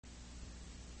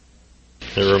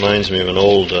It reminds me of an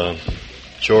old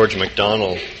George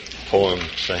MacDonald poem.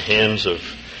 The hands of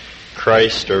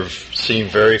Christ seem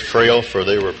very frail, for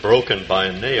they were broken by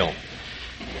a nail.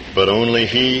 But only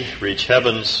He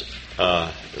reaches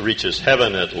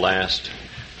heaven at last,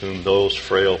 whom those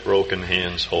frail, broken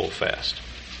hands hold fast.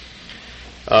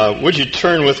 Would you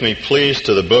turn with me, please,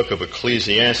 to the book of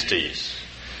Ecclesiastes?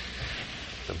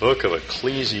 The book of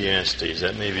Ecclesiastes.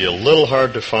 That may be a little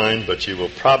hard to find, but you will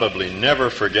probably never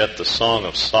forget the Song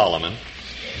of Solomon.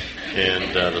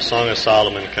 And the Song of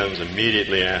Solomon comes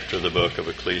immediately after the book of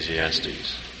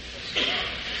Ecclesiastes.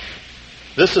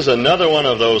 This is another one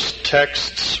of those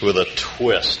texts with a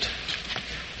twist.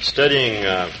 Studying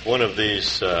one of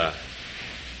these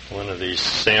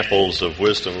samples of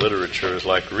wisdom literature is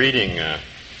like reading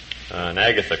an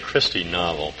Agatha Christie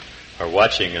novel or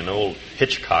watching an old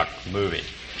Hitchcock movie.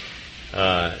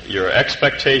 Your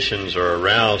expectations are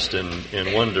aroused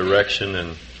in one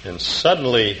direction, and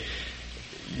suddenly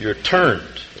you're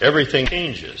turned. Everything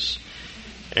changes.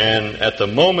 And at the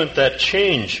moment that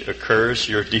change occurs,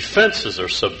 your defenses are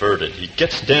subverted. He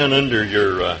gets down under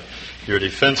your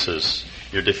defenses,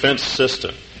 your defense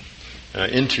system,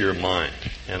 into your mind.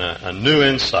 And a new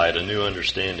insight, a new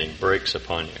understanding breaks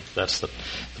upon you. That's the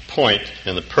point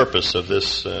and the purpose of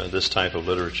this type of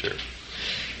literature.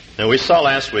 Now, we saw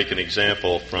last week an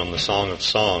example from the Song of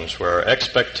Songs where our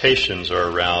expectations are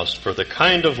aroused for the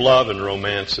kind of love and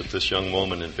romance that this young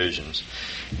woman envisions.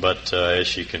 But as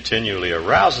she continually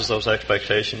arouses those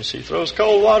expectations, she throws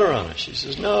cold water on it. She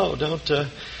says, no, don't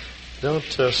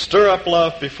stir up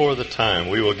love before the time.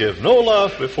 We will give no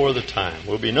love before the time.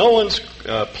 We'll be no one's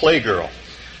playgirl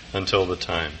until the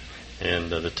time.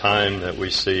 And the time that we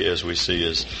see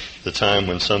is the time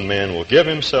when some man will give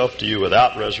himself to you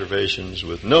without reservations,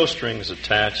 with no strings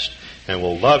attached, and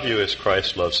will love you as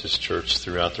Christ loves His church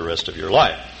throughout the rest of your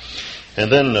life.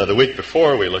 And then the week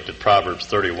before, we looked at Proverbs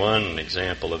 31, an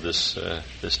example of this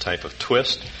type of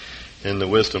twist in the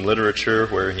wisdom literature,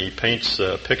 where he paints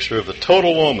a picture of the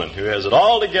total woman who has it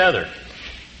all together.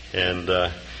 And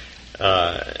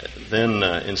then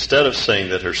instead of saying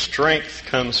that her strength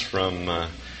comes from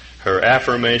her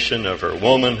affirmation of her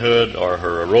womanhood or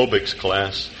her aerobics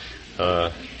class,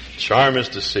 charm is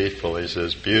deceitful, he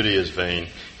says, beauty is vain.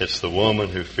 It's the woman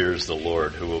who fears the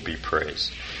Lord who will be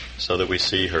praised. So that we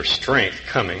see her strength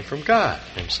coming from God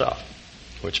Himself,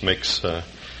 which makes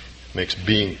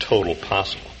being total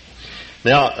possible.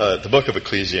 Now, the book of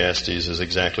Ecclesiastes is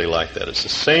exactly like that. It's the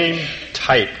same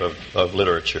type of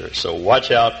literature. So watch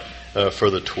out for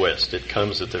the twist. It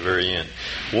comes at the very end.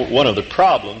 One of the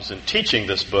problems in teaching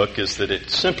this book is that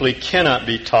it simply cannot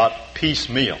be taught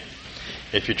piecemeal.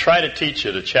 If you try to teach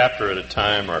it a chapter at a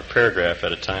time or a paragraph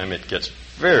at a time, it gets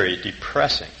very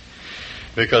depressing.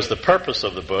 Because the purpose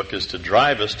of the book is to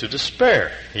drive us to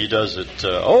despair. He does it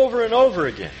over and over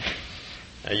again.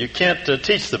 You can't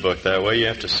teach the book that way. You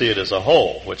have to see it as a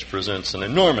whole, which presents an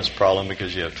enormous problem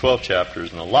because you have 12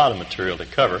 chapters and a lot of material to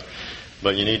cover.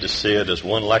 But you need to see it as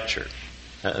one lecture.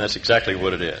 And that's exactly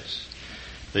what it is.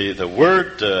 The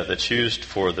word that's used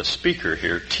for the speaker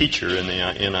here, teacher in the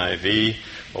NIV,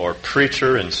 or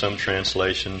preacher in some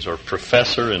translations, or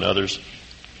professor in others,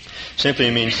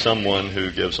 simply means someone who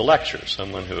gives a lecture,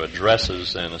 someone who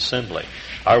addresses an assembly.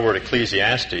 Our word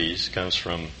Ecclesiastes comes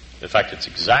from, in fact, it's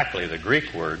exactly the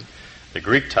Greek word, the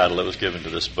Greek title that was given to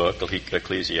this book,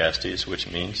 Ecclesiastes,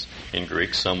 which means, in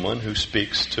Greek, someone who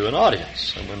speaks to an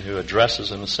audience, someone who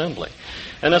addresses an assembly.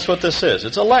 And that's what this is.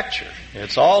 It's a lecture.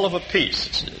 It's all of a piece.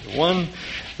 It's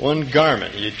one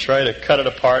garment. You try to cut it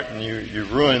apart and you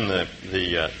ruin the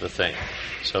thing.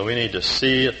 So we need to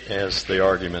see it as the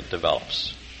argument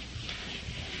develops.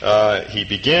 He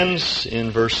begins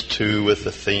in verse 2 with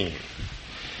the theme.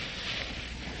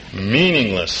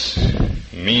 Meaningless,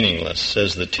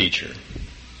 says the teacher.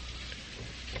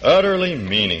 Utterly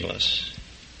meaningless.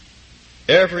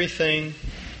 Everything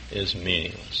is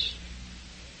meaningless.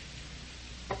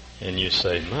 And you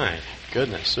say, my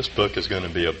goodness, this book is going to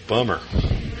be a bummer.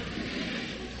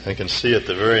 I can see at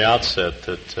the very outset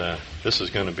that this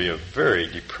is going to be a very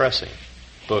depressing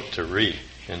book to read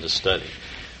and to study.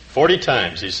 40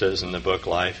 times he says in the book,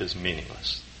 life is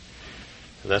meaningless.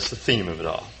 That's the theme of it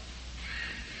all.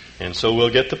 And so we'll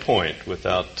get the point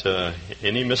without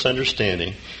any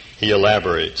misunderstanding. He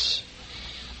elaborates.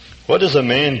 What does a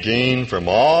man gain from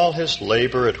all his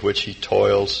labor at which he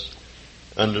toils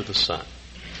under the sun?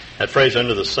 That phrase,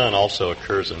 under the sun, also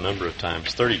occurs a number of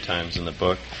times, 30 times in the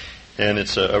book, and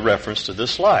it's a reference to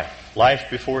this life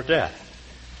before death.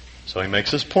 So he makes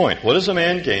his point. What does a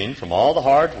man gain from all the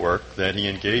hard work that he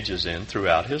engages in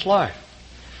throughout his life?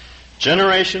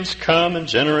 Generations come and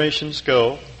generations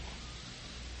go.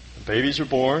 Babies are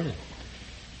born,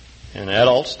 and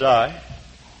adults die.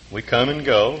 We come and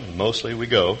go, and mostly we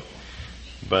go,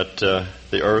 but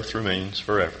the earth remains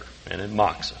forever, and it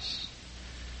mocks us.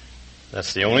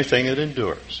 That's the only thing that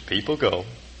endures. People go,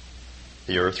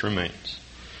 the earth remains.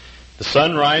 The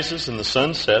sun rises and the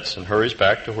sun sets and hurries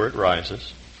back to where it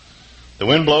rises. The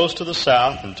wind blows to the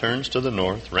south and turns to the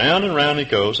north. Round and round it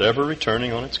goes, ever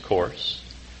returning on its course.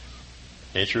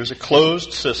 Nature is a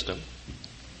closed system.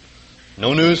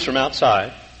 No news from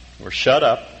outside. We're shut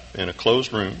up in a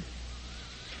closed room.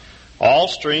 All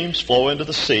streams flow into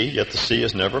the sea, yet the sea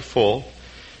is never full.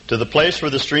 To the place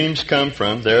where the streams come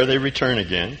from, there they return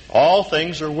again. All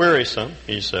things are wearisome,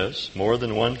 he says, more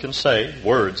than one can say.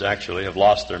 Words, actually, have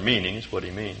lost their meanings, what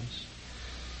he means.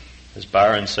 As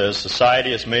Byron says,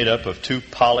 society is made up of two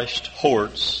polished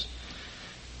hordes.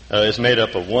 Is made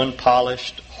up of one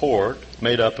polished horde,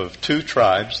 made up of two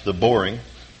tribes, the boring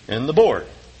and the bored.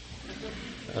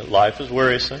 Life is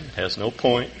wearisome, has no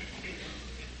point,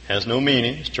 has no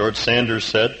meaning. As George Sanders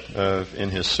said in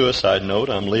his suicide note,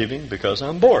 I'm leaving because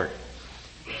I'm bored.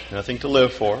 Nothing to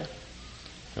live for,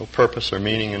 no purpose or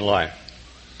meaning in life.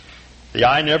 The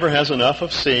eye never has enough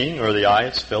of seeing, or the eye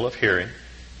its fill of hearing.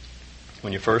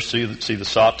 When you first see the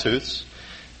sawtooths,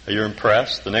 you're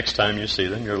impressed. The next time you see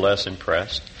them, you're less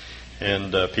impressed.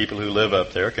 And people who live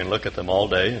up there can look at them all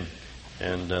day,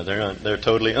 and they're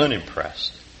totally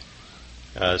unimpressed.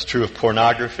 It's true of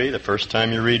pornography. The first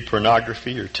time you read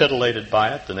pornography, you're titillated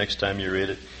by it. The next time you read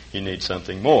it, you need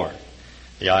something more.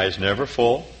 The eye is never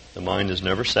full. The mind is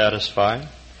never satisfied.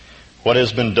 What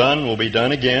has been done will be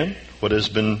done again. What has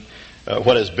been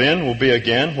will be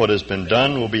again. What has been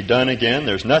done will be done again.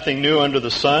 There's nothing new under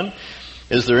the sun.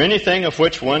 Is there anything of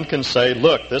which one can say,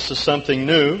 look, this is something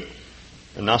new?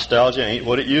 And nostalgia ain't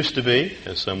what it used to be,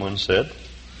 as someone said.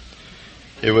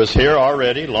 It was here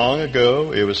already, long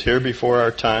ago. It was here before our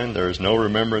time. There is no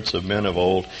remembrance of men of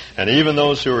old. And even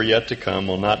those who are yet to come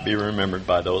will not be remembered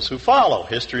by those who follow.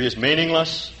 History is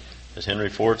meaningless. As Henry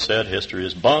Ford said, history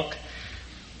is bunk,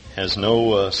 has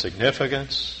no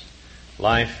significance.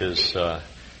 Life is a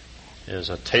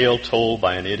tale told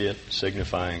by an idiot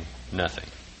signifying nothing.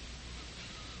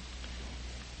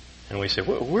 And we say,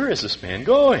 where is this man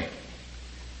going?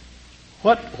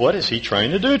 What is he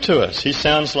trying to do to us? He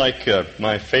sounds like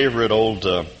my favorite old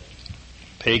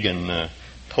pagan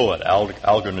poet,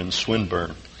 Algernon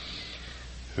Swinburne,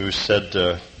 who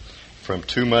said, from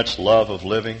too much love of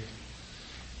living,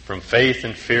 from faith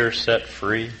and fear set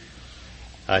free,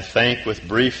 I thank with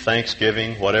brief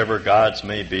thanksgiving, whatever gods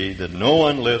may be, that no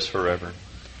one lives forever,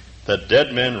 that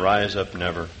dead men rise up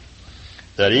never,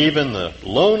 that even the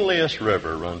loneliest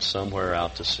river runs somewhere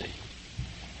out to sea.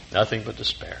 Nothing but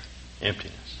despair.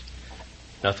 Emptiness.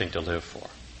 Nothing to live for.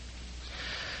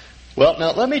 Well,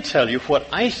 now let me tell you what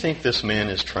I think this man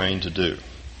is trying to do.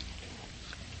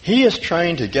 He is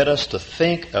trying to get us to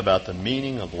think about the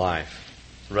meaning of life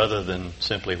rather than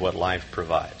simply what life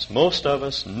provides. Most of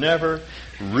us never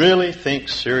really think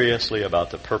seriously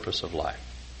about the purpose of life.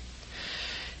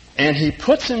 And he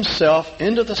puts himself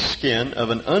into the skin of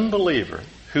an unbeliever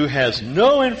who has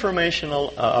no information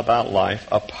about life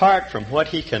apart from what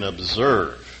he can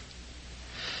observe.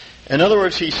 In other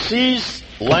words, he sees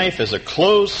life as a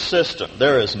closed system.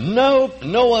 There is no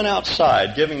one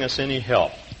outside giving us any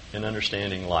help in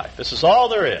understanding life. This is all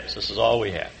there is. This is all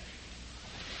we have.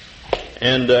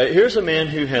 And here's a man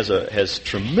who has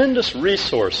tremendous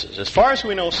resources. As far as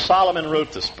we know, Solomon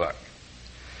wrote this book.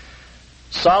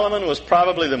 Solomon was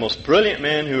probably the most brilliant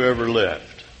man who ever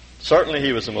lived. Certainly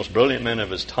he was the most brilliant man of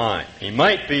his time. He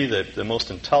might be the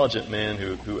most intelligent man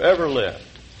who ever lived.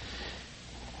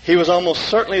 He was almost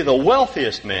certainly the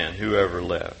wealthiest man who ever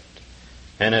lived.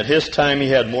 And at his time, he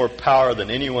had more power than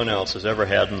anyone else has ever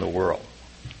had in the world.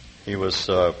 He was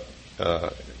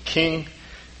king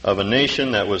of a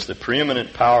nation that was the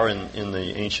preeminent power in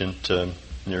the ancient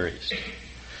Near East.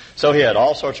 So he had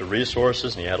all sorts of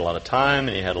resources, and he had a lot of time,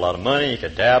 and he had a lot of money. He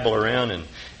could dabble around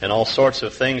in all sorts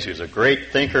of things. He was a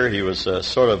great thinker. He was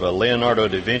sort of a Leonardo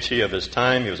da Vinci of his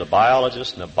time. He was a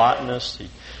biologist and a botanist. He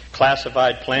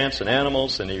classified plants and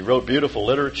animals, and he wrote beautiful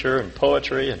literature and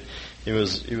poetry, and he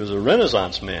was a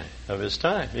Renaissance man of his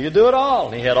time. He could do it all,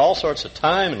 and he had all sorts of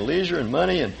time and leisure and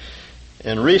money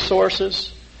and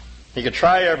resources. He could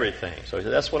try everything. So he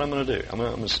said, that's what I'm going to do. I'm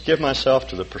going to give myself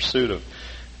to the pursuit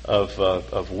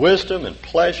of wisdom and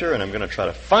pleasure, and I'm going to try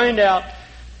to find out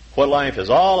what life is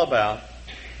all about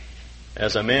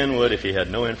as a man would if he had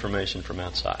no information from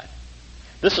outside.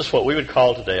 This is what we would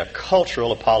call today a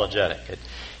cultural apologetic.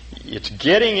 It's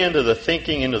getting into the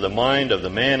thinking, into the mind of the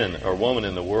man or woman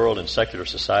in the world in secular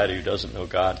society who doesn't know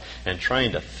God and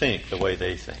trying to think the way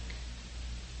they think.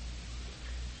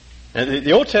 And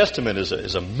the Old Testament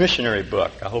is a missionary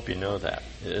book. I hope you know that.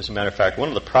 As a matter of fact, one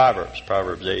of the Proverbs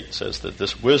 8, says that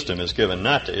this wisdom is given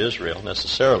not to Israel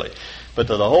necessarily, but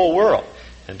to the whole world.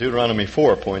 And Deuteronomy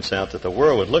 4 points out that the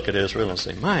world would look at Israel and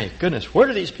say, my goodness, where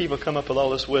do these people come up with all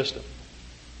this wisdom?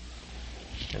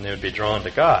 And they would be drawn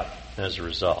to God as a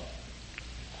result.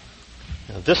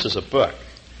 Now, this is a book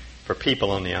for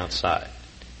people on the outside.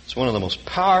 It's one of the most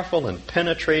powerful and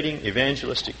penetrating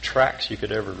evangelistic tracts you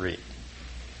could ever read.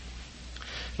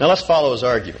 Now let's follow his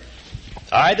argument.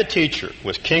 I, the teacher,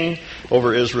 was king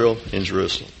over Israel in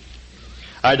Jerusalem.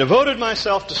 I devoted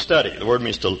myself to study. The word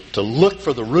means to look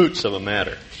for the roots of a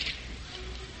matter.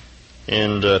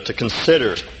 And to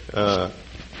consider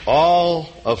all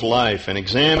of life and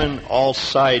examine all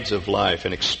sides of life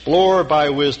and explore by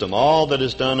wisdom all that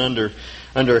is done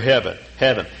under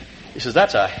heaven. He says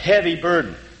that's a heavy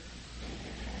burden.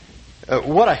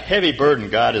 What a heavy burden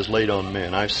God has laid on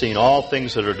men. I've seen all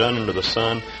things that are done under the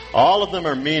sun. All of them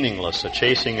are meaningless, a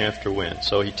chasing after wind.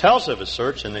 So he tells of his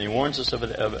search, and then he warns us of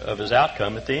his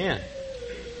outcome at the end.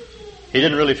 He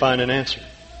didn't really find an answer.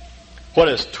 What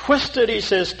is twisted, he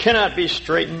says, cannot be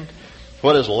straightened.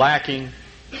 What is lacking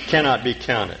cannot be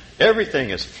counted.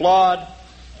 Everything is flawed.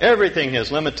 Everything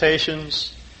has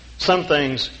limitations. Some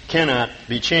things cannot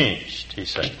be changed, he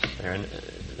says.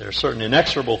 There are certain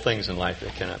inexorable things in life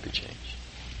that cannot be changed.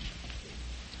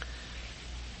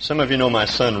 Some of you know my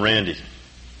son Randy.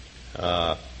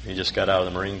 He just got out of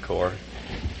the Marine Corps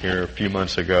here a few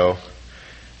months ago.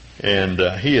 And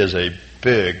he is a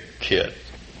big kid.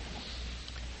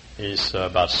 He's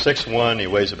about 6'1". He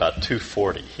weighs about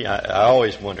 240. I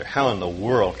always wonder how in the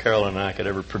world Carolyn and I could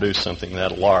ever produce something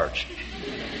that large.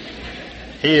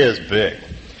 He is big.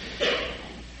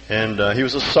 And he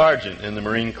was a sergeant in the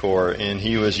Marine Corps, and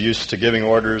he was used to giving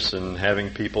orders and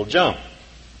having people jump.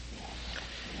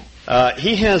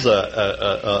 He has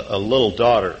a little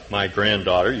daughter, my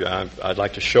granddaughter. I'd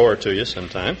like to show her to you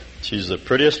sometime. She's the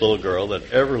prettiest little girl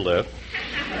that ever lived.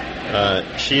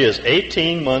 She is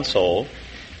 18 months old,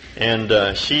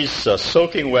 and she's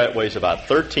soaking wet, weighs about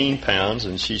 13 pounds,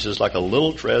 and she's just like a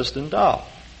little Dresden doll.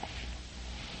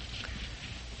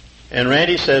 And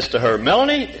Randy says to her,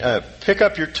 Melanie, pick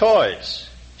up your toys.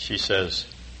 She says,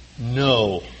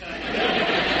 no.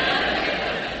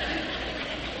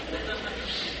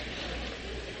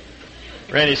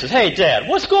 Randy says, hey, Dad,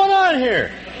 what's going on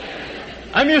here?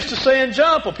 I'm used to saying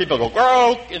jump. Well, people go,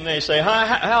 grow, and they say, hi,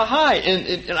 how high?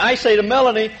 And I say to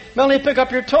Melanie, pick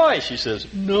up your toy. She says,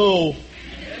 no.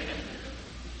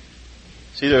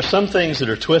 See, there are some things that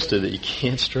are twisted that you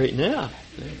can't straighten out.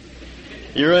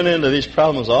 You run into these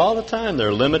problems all the time. There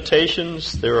are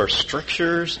limitations. There are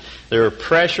strictures. There are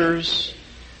pressures.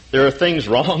 There are things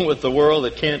wrong with the world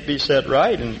that can't be set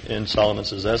right. And Solomon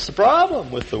says, that's the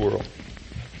problem with the world.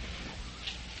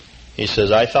 He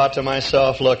says, I thought to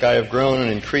myself, look, I have grown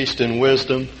and increased in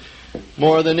wisdom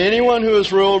more than anyone who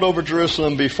has ruled over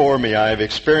Jerusalem before me. I have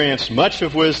experienced much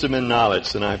of wisdom and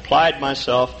knowledge, and I applied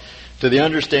myself to the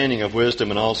understanding of wisdom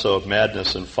and also of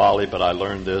madness and folly, but I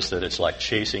learned this, that it's like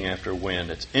chasing after wind.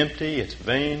 It's empty, it's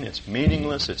vain, it's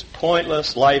meaningless, it's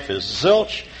pointless. Life is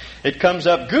zilch. It comes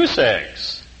up goose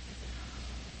eggs.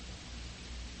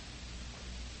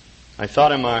 I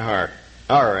thought in my heart,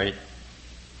 all right,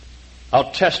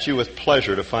 I'll test you with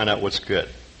pleasure to find out what's good.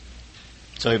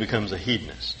 So he becomes a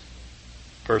hedonist,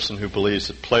 a person who believes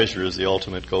that pleasure is the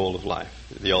ultimate goal of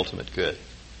life, the ultimate good.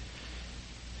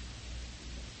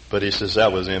 But he says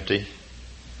that was empty.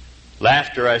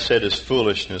 Laughter, I said, is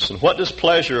foolishness. And what does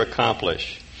pleasure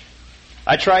accomplish?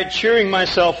 I tried cheering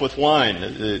myself with wine.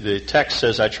 The text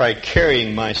says I tried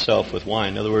carrying myself with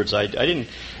wine. In other words, I didn't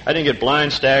get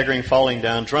blind, staggering, falling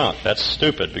down drunk. That's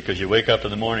stupid because you wake up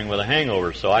in the morning with a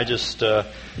hangover. So I just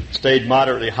stayed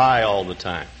moderately high all the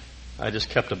time. I just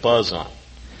kept a buzz on.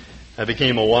 I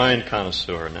became a wine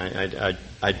connoisseur, and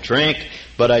I drank,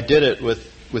 but I did it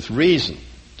with reason.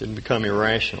 Didn't become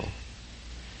irrational.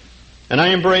 And I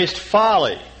embraced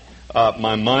folly,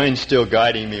 my mind still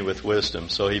guiding me with wisdom.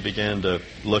 So he began to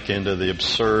look into the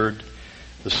absurd,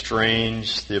 the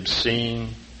strange, the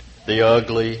obscene, the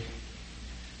ugly,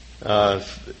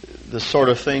 the sort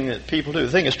of thing that people do.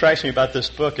 The thing that strikes me about this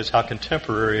book is how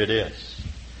contemporary it is.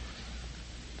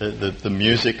 The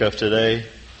music of today,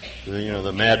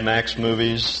 the Mad Max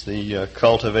movies, the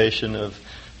cultivation of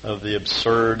the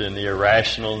absurd and the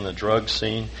irrational and the drug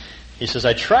scene. He says,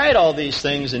 I tried all these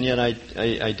things, and yet I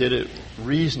did it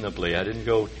reasonably. I didn't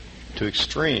go to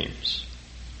extremes.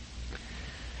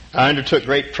 I undertook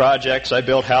great projects. I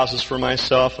built houses for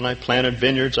myself, and I planted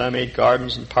vineyards. I made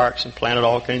gardens and parks and planted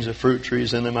all kinds of fruit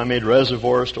trees in them. I made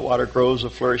reservoirs to water groves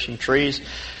of flourishing trees.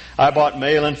 I bought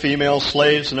male and female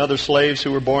slaves and other slaves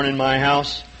who were born in my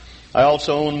house. I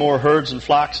also owned more herds and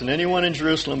flocks than anyone in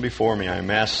Jerusalem before me. I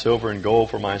amassed silver and gold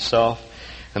for myself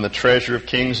and the treasure of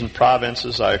kings and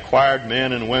provinces. I acquired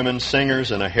men and women,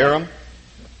 singers, and a harem.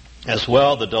 As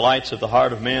well, the delights of the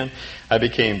heart of man. I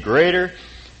became greater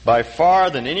by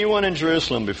far than anyone in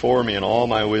Jerusalem before me, and all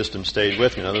my wisdom stayed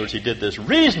with me. In other words, he did this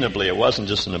reasonably. It wasn't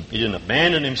just he didn't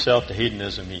abandon himself to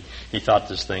hedonism. He thought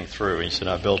this thing through. He said,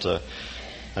 I built a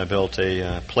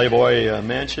Playboy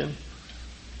mansion,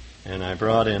 and I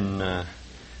brought in I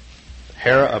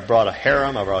brought a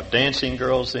harem. I brought dancing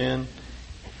girls in.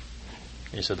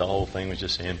 He said the whole thing was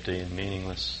just empty and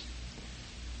meaningless,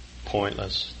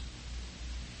 pointless.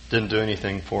 Didn't do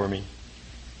anything for me.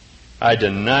 I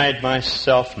denied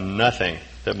myself nothing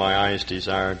that my eyes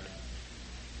desired.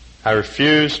 I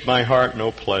refused my heart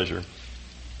no pleasure.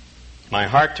 My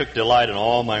heart took delight in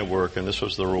all my work, and this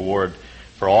was the reward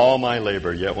for all my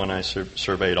labor. Yet when I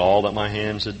surveyed all that my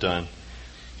hands had done,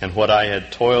 and what I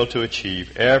had toiled to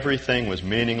achieve, everything was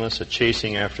meaningless, a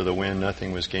chasing after the wind.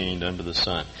 Nothing was gained under the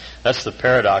sun. That's the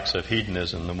paradox of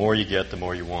hedonism. The more you get, the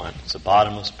more you want. It's a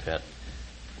bottomless pit.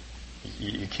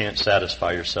 You can't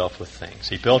satisfy yourself with things.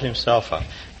 He built himself a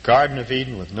Garden of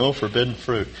Eden with no forbidden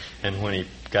fruit. And when he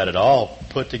got it all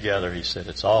put together, he said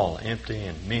it's all empty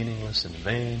and meaningless and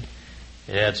vain.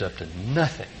 It adds up to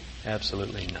nothing.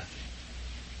 Absolutely nothing.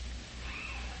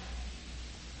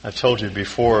 I've told you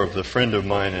before of the friend of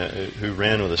mine who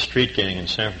ran with a street gang in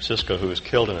San Francisco who was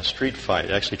killed in a street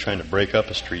fight, actually trying to break up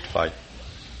a street fight.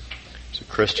 He's a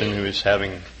Christian who is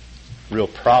having real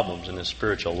problems in his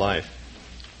spiritual life.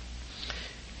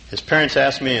 His parents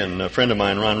asked me and a friend of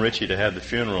mine, Ron Ritchie, to have the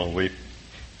funeral. We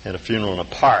had a funeral in a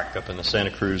park up in the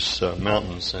Santa Cruz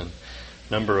mountains, and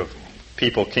a number of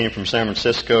people came from San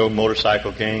Francisco,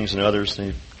 motorcycle gangs and others.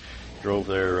 They drove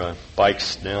their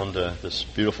bikes down to this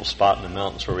beautiful spot in the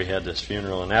mountains where we had this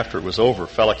funeral. And after it was over, a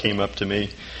fella came up to me,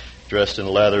 dressed in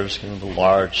leathers, kind of a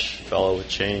large fellow with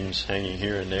chains hanging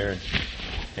here and there.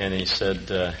 And he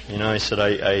said,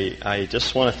 I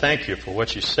just want to thank you for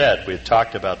what you said. We had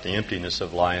talked about the emptiness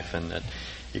of life and that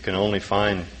you can only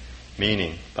find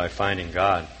meaning by finding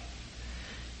God.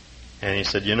 And he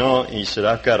said,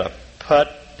 I've got a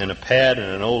putt and a pad and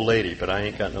an old lady, but I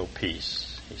ain't got no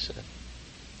peace, he said.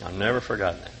 I've never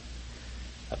forgotten that.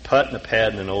 A putt and a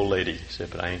pad and an old lady, he said,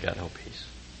 but I ain't got no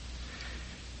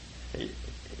peace.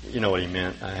 You know what he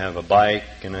meant. I have a bike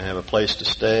and I have a place to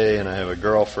stay and I have a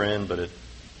girlfriend, but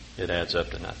it adds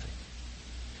up to nothing.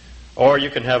 Or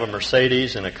you can have a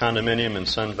Mercedes and a condominium in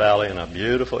Sun Valley and a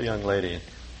beautiful young lady.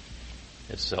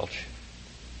 It's zilch.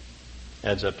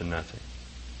 Adds up to nothing.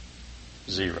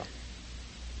 Zero.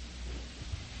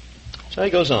 So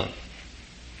he goes on.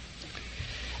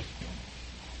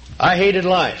 I hated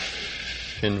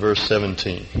life, in verse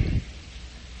 17.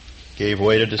 Gave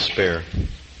way to despair.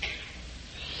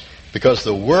 Because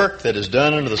the work that is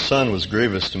done under the sun was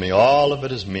grievous to me. All of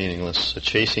it is meaningless, a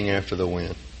chasing after the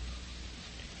wind.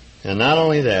 And not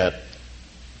only that,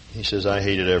 he says, I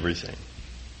hated everything.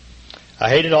 I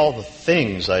hated all the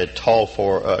things I had toiled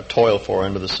for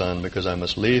under the sun, because I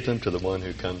must leave them to the one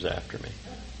who comes after me.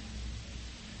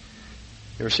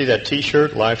 You ever see that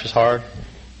T-shirt, life is hard,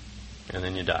 and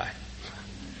then you die?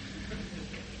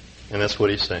 And that's what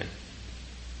he's saying.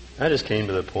 I just came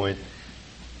to the point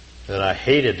that I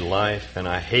hated life and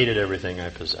I hated everything I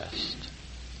possessed.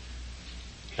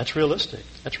 That's realistic.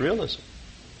 That's realism.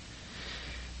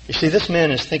 You see, this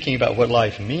man is thinking about what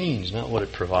life means, not what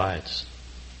it provides.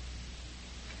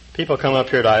 People come up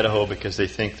here to Idaho because they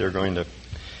think they're going to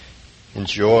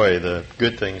enjoy the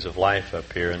good things of life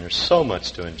up here, and there's so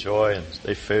much to enjoy, and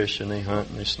they fish and they hunt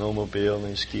and they snowmobile and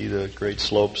they ski the great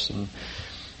slopes and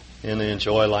they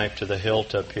enjoy life to the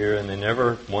hilt up here, and they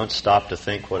never once stop to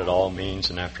think what it all means,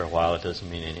 and after a while it doesn't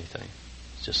mean anything.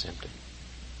 It's just empty.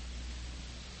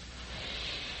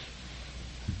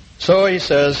 So he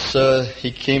says,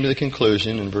 he came to the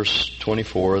conclusion in verse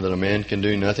 24 that a man can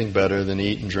do nothing better than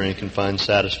eat and drink and find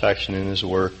satisfaction in his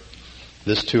work.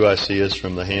 This too I see is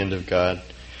from the hand of God.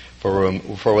 For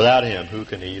without him, who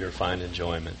can eat or find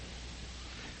enjoyment?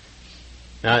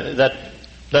 Now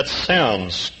that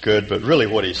sounds good, but really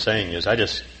what he's saying is, I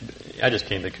just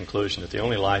came to the conclusion that the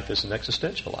only life is an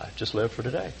existential life. Just live for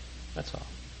today. That's all.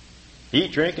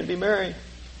 Eat, drink, and be merry.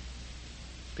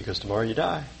 Because tomorrow you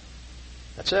die.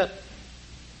 That's it.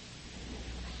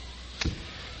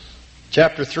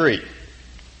 Chapter 3.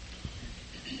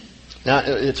 Now,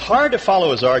 it's hard to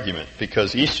follow his argument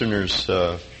because Easterners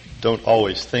don't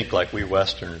always think like we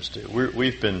Westerners do.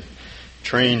 We've been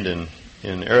trained in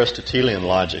in Aristotelian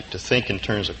logic to think in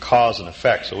terms of cause and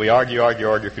effect. So we argue,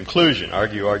 conclusion.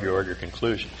 Argue,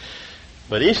 conclusion.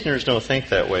 But Easterners don't think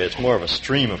that way. It's more of a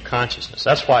stream of consciousness.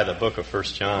 That's why the book of 1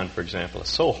 John, for example, is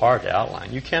so hard to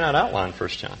outline. You cannot outline 1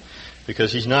 John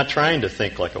because he's not trying to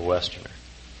think like a Westerner.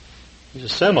 He's a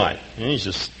Semite, and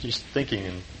he's thinking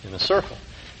in a circle.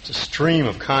 It's a stream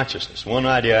of consciousness, one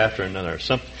idea after another.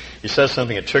 He says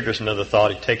something, it triggers another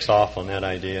thought, he takes off on that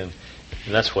idea, and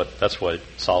that's what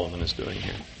Solomon is doing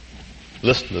here.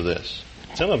 Listen to this.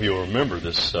 Some of you will remember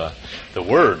this, the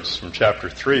words from chapter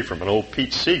 3 from an old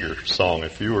Pete Seeger song.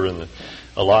 If you were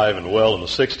alive and well in the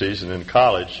 60s and in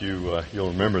college, you'll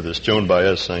remember this. Joan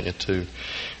Baez sang it too.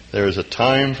 There is a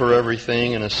time for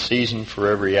everything and a season for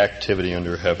every activity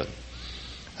under heaven.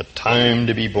 A time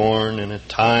to be born and a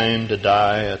time to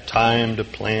die, a time to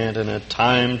plant and a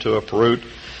time to uproot,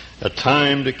 a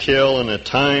time to kill and a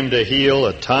time to heal,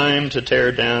 a time to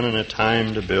tear down and a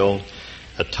time to build,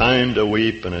 a time to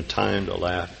weep and a time to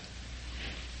laugh.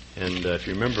 And if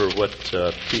you remember what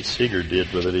Pete Seeger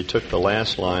did with it, he took the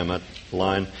last line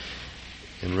and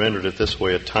rendered it this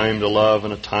way: a time to love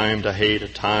and a time to hate, a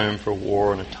time for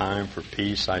war and a time for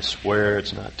peace. I swear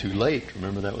it's not too late.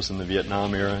 Remember that was in the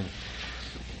Vietnam era?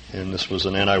 And this was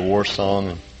an anti-war song,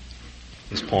 and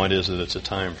his point is that it's a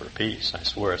time for peace. I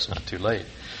swear it's not too late.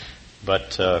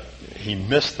 But he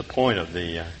missed the point of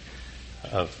the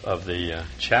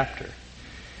chapter,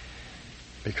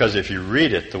 because if you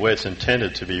read it the way it's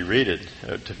intended to be read,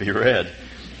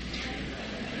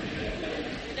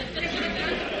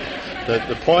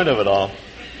 the point of it all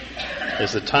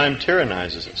is that time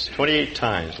tyrannizes us 28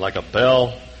 times, like a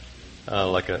bell,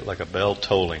 like a bell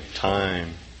tolling.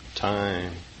 Time.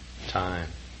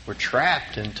 We're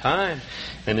trapped in time.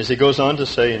 And as he goes on to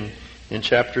say in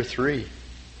chapter 3,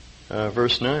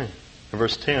 verse 9,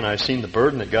 verse 10, I've seen the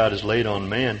burden that God has laid on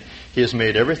man. He has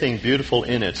made everything beautiful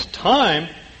in its time,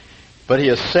 but he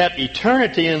has set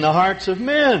eternity in the hearts of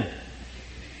men.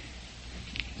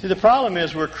 See, the problem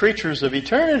is we're creatures of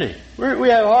eternity. We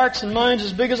have hearts and minds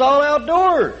as big as all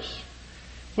outdoors.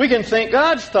 We can think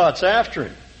God's thoughts after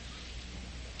him.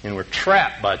 And we're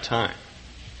trapped by time.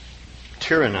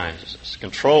 Tyrannizes us,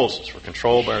 controls us. We're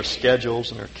controlled by our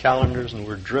schedules and our calendars, and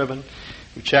we're driven.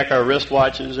 We check our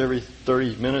wristwatches every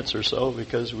 30 minutes or so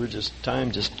because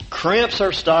time just cramps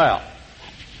our style.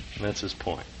 And that's his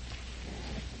point.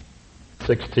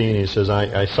 16, he says,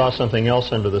 I saw something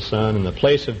else under the sun. In the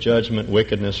place of judgment,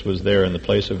 wickedness was there. In the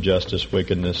place of justice,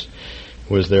 wickedness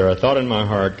was there. I thought in my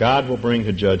heart, God will bring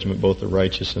to judgment both the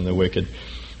righteous and the wicked.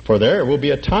 For there will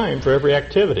be a time for every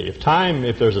activity.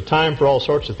 If there's a time for all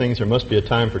sorts of things, there must be a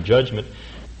time for judgment.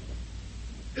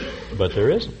 But there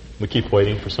isn't. We keep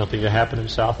waiting for something to happen in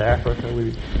South Africa.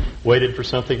 We waited for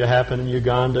something to happen in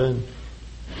Uganda. And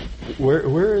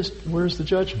where's the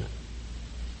judgment?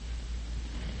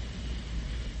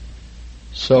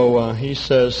 So he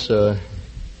says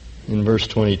in verse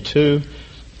 22,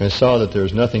 I saw that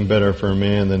there's nothing better for a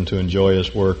man than to enjoy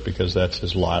his work, because that's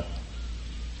his lot.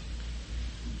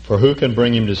 For who can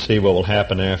bring him to see what will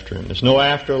happen after him? There's no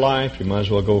afterlife. You might as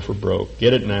well go for broke.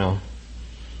 Get it now,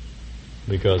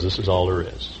 because this is all there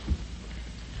is.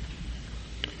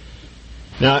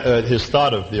 Now, his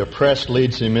thought of the oppressed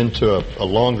leads him into a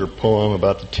longer poem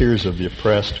about the tears of the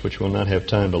oppressed, which we'll not have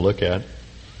time to look at.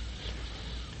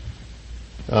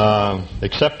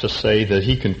 Except to say that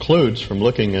he concludes from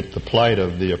looking at the plight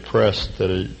of the oppressed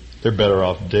that they're better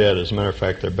off dead. As a matter of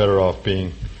fact, they're better off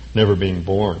never being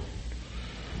born.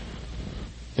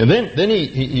 And then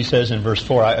he says in verse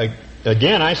 4,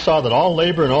 I saw that all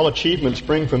labor and all achievement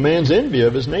spring from man's envy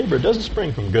of his neighbor. It doesn't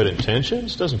spring from good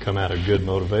intentions. It doesn't come out of good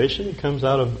motivation. It comes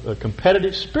out of a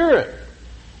competitive spirit.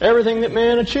 Everything that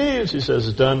man achieves, he says,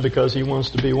 is done because he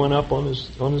wants to be one up on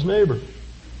his neighbor.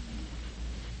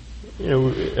 You know,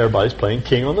 everybody's playing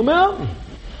king on the mountain.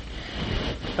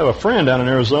 I have a friend down in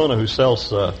Arizona who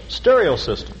sells stereo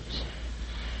systems.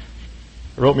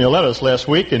 He wrote me a letter this last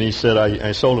week, and he said,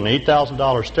 I sold an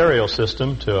 $8,000 stereo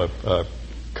system to a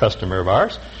customer of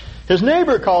ours. His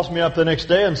neighbor calls me up the next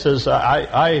day and says,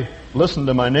 I listened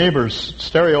to my neighbor's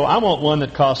stereo. I want one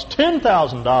that costs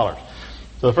 $10,000.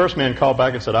 So the first man called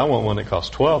back and said, I want one that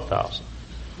costs $12,000.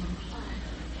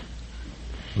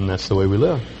 And that's the way we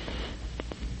live.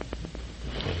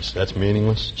 That's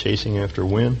meaningless, chasing after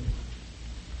wind.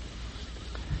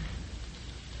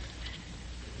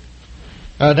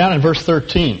 Down in verse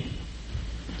 13, it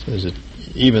says that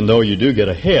even though you do get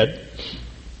ahead,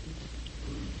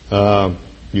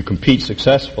 you compete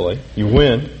successfully, you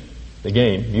win the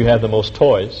game, you have the most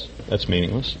toys, that's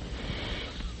meaningless.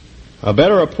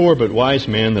 Better a poor but wise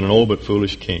man than an old but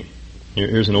foolish king.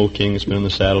 Here's an old king that's been in the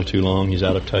saddle too long. He's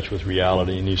out of touch with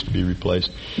reality and needs to be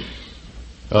replaced.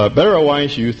 Better a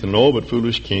wise youth than an old but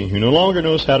foolish king who no longer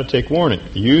knows how to take warning.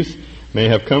 The youth may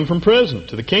have come from prison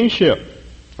to the kingship,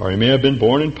 or he may have been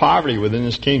born in poverty within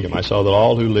his kingdom. I saw that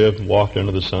all who lived and walked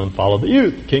under the sun followed the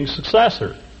youth, the king's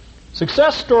successor.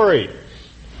 Success story.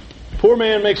 Poor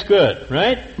man makes good,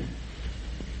 right?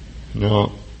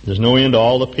 No, there's no end to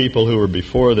all the people who were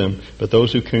before them, but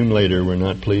those who came later were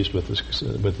not pleased with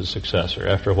the successor.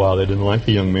 After a while, they didn't like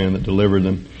the young man that delivered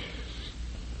them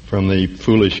from the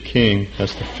foolish king.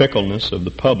 That's the fickleness of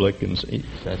the public, and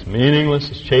that's meaningless.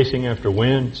 It's chasing after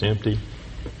wind. It's empty.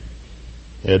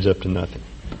 Adds up to nothing.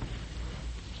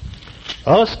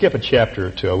 Let's skip a chapter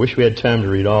or two. I wish we had time to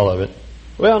read all of it.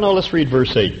 Well, no, let's read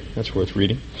verse 8. That's worth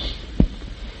reading.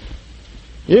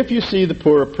 If you see the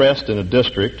poor oppressed in a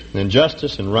district, and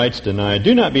justice and rights denied,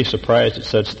 do not be surprised at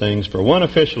such things, for one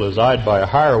official is eyed by a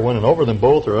higher one, and over them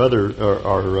both are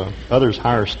others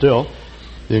higher still.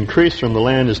 The increase from the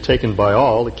land is taken by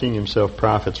all. The king himself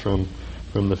profits from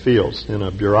the fields. In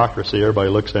a bureaucracy, everybody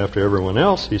looks after everyone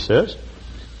else, he says.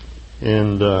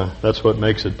 And that's what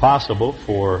makes it possible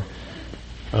for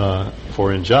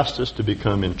injustice to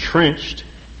become entrenched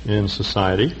in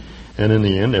society. And in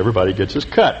the end, everybody gets his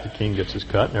cut. The king gets his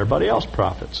cut, and everybody else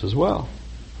profits as well.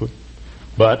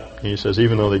 But, he says,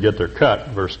 even though they get their cut,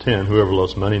 verse 10, whoever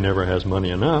loves money never has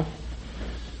money enough.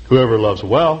 Whoever loves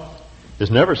wealth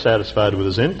is never satisfied with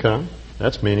his income.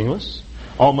 That's meaningless.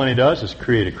 All money does is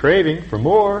create a craving for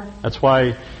more. That's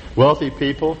why wealthy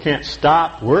people can't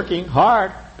stop working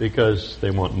hard, because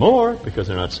they want more, because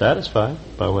they're not satisfied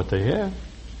by what they have.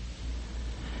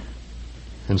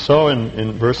 And so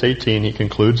in verse 18 he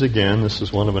concludes again. This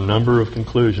is one of a number of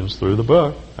conclusions through the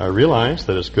book. I realize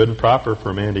that it's good and proper for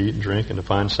a man to eat and drink and to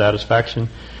find satisfaction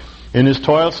in his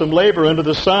toilsome labor under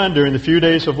the sun during the few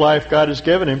days of life God has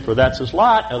given him, for that's his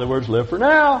lot. In other words, live for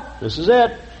now. This is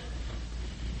it.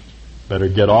 Better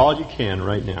get all you can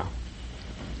right now.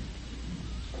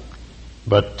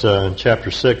 But in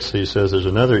chapter 6 he says there's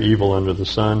another evil under the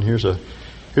sun. Here's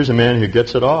a man who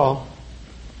gets it all.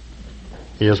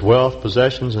 He has wealth,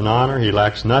 possessions, and honor. He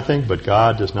lacks nothing, but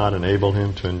God does not enable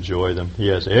him to enjoy them. He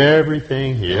has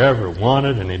everything he ever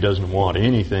wanted, and he doesn't want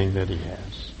anything that he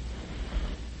has.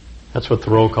 That's what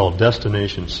Thoreau called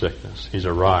destination sickness. He's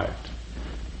arrived,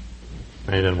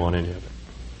 and he didn't want any of it.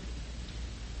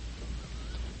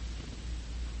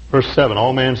 Verse 7,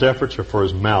 all man's efforts are for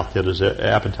his mouth, yet his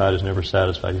appetite is never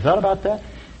satisfied. You thought about that?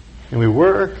 And we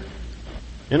work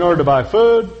in order to buy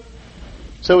food,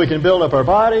 so we can build up our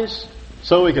bodies,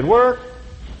 so we can work,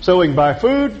 so we can buy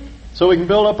food, so we can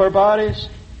build up our bodies,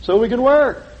 so we can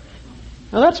work.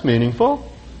 Now that's meaningful.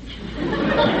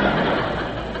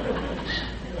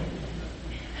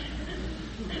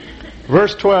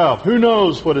 Verse 12, who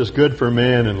knows what is good for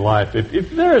man in life? If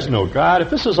there is no God,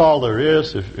 if this is all there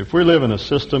is, if we live in a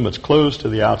system that's closed to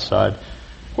the outside,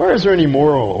 where is there any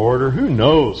moral order? Who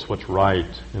knows what's right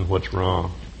and what's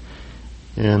wrong?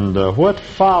 And what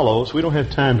follows, we don't have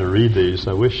time to read these,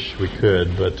 I wish we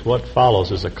could, but what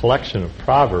follows is a collection of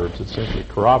proverbs that simply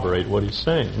corroborate what he's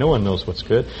saying. No one knows what's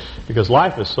good, because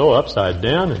life is so upside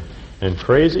down and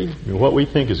crazy. I mean, what we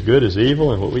think is good is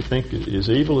evil, and what we think is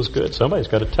evil is good. Somebody's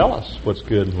got to tell us what's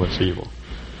good and what's evil.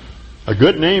 A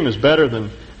good name is better than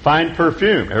fine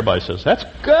perfume. Everybody says, that's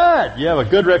good. You have a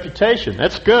good reputation.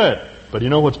 That's good. But you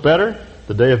know what's better?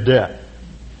 The day of death.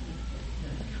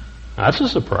 That's a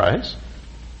surprise.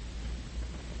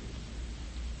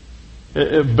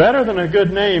 Better than a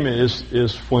good name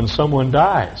is when someone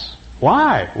dies.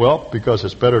 Why? Well, because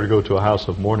it's better to go to a house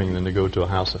of mourning than to go to a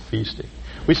house of feasting.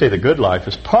 We say the good life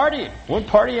is partying, one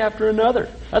party after another.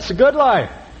 That's the good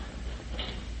life.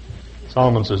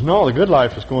 Solomon says, no, the good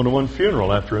life is going to one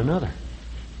funeral after another.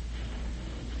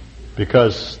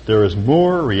 Because there is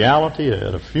more reality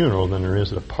at a funeral than there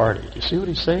is at a party. Do you see what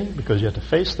he's saying? Because you have to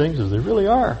face things as they really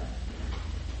are.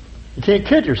 You can't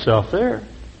kid yourself there.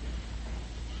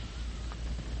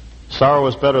 Sorrow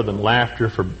is better than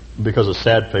laughter because a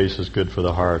sad face is good for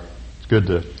the heart. It's good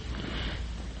to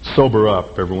sober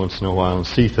up every once in a while and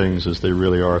see things as they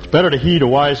really are. It's better to heed a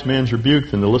wise man's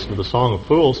rebuke than to listen to the song of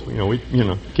fools.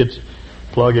 Kids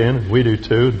plug in, and we do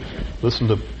too. Listen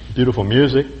to beautiful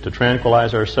music to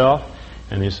tranquilize ourselves.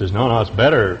 And he says, no, it's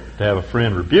better to have a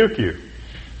friend rebuke you.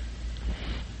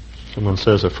 Someone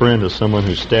says a friend is someone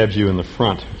who stabs you in the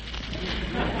front.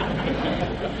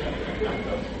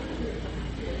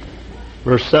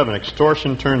 Verse 7,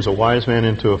 extortion turns a wise man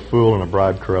into a fool, and a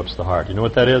bribe corrupts the heart. You know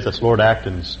what that is? That's Lord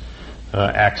Acton's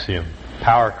axiom.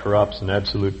 Power corrupts, and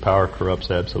absolute power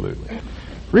corrupts absolutely.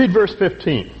 Read verse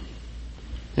 15.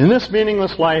 In this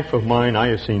meaningless life of mine, I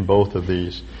have seen both of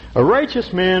these. A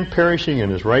righteous man perishing in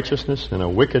his righteousness, and a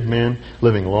wicked man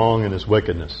living long in his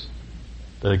wickedness.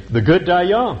 The good die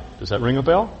young. Does that ring a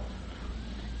bell?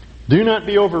 Do not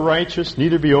be over righteous,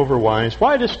 neither be over wise.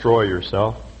 Why destroy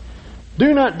yourself?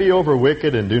 Do not be over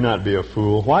wicked, and do not be a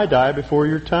fool. Why die before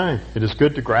your time? It is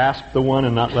good to grasp the one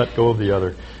and not let go of the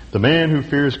other. The man who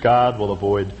fears God will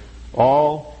avoid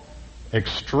all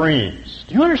extremes.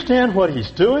 Do you understand what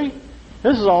he's doing?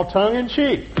 This is all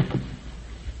tongue-in-cheek.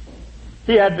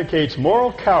 He advocates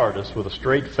moral cowardice with a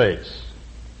straight face.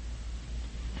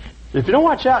 If you don't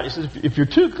watch out, he says, if you're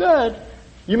too good,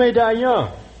 you may die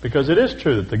young. Because it is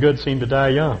true that the good seem to die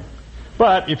young.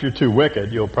 But if you're too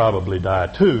wicked, you'll probably die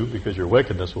too, because your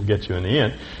wickedness will get you in the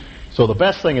end. So the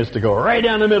best thing is to go right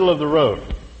down the middle of the road.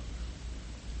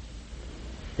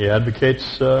 He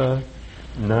advocates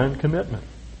non-commitment.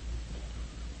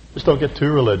 Just don't get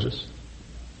too religious.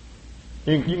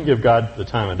 You can give God the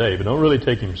time of day, but don't really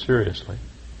take Him seriously.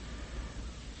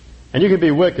 And you can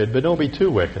be wicked, but don't be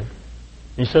too wicked.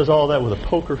 He says all that with a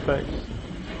poker face.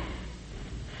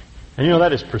 And you know,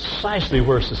 that is precisely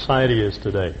where society is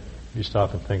today, if you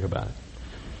stop and think about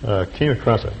it. Came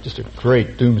across just a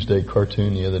great doomsday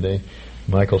cartoon the other day.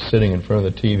 Michael sitting in front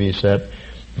of the TV set,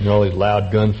 and all these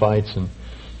loud gunfights and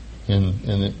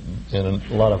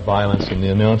a lot of violence, and the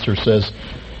announcer says,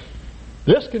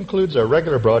 "This concludes our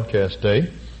regular broadcast day.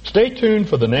 Stay tuned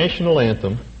for the national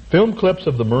anthem, film clips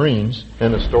of the Marines,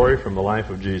 and a story from the life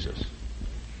of Jesus."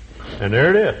 And there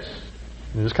it is.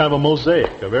 It's kind of a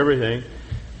mosaic of everything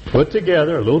put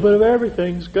together. A little bit of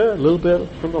everything's good. A little bit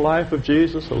from the life of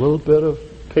Jesus, a little bit of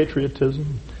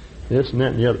patriotism, this and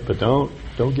that and the other. But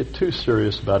don't get too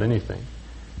serious about anything,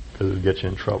 because it'll get you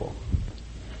in trouble.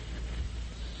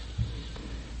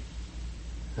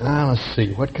 Let's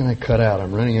see. What can I cut out?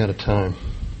 I'm running out of time.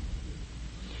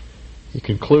 He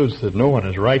concludes that no one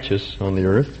is righteous on the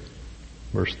earth.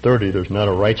 Verse 30, there's not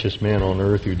a righteous man on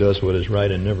earth who does what is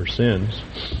right and never sins.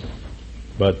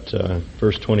 But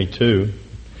verse 22,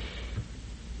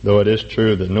 though it is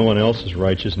true that no one else is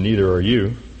righteous, neither are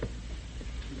you,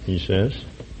 he says.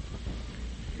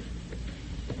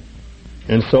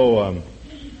 And so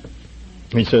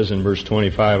he says in verse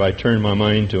 25, I turn my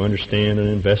mind to understand and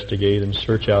investigate and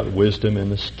search out wisdom and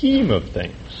the scheme of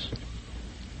things,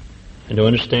 and to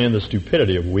understand the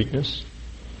stupidity of weakness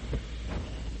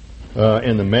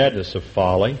and the madness of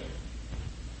folly.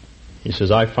 He says,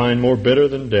 I find more bitter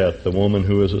than death the woman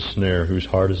who is a snare, whose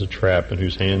heart is a trap, and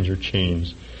whose hands are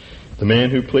chains. The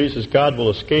man who pleases God will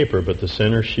escape her, but the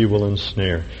sinner she will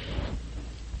ensnare.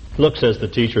 Look, says the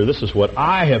teacher, this is what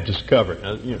I have discovered.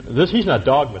 Now, he's not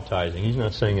dogmatizing. He's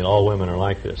not saying that all women are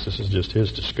like this. This is just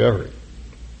his discovery.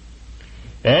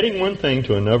 Adding one thing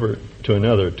to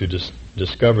another to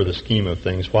discover the scheme of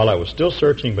things, while I was still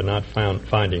searching but not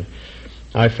finding,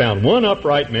 I found one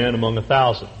upright man among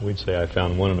 1,000. We'd say I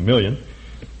found one in 1,000,000,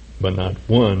 but not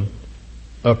one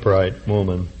upright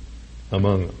woman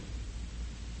among them.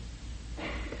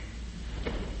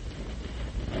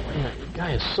 Man, the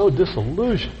guy is so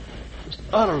disillusioned, just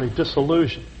utterly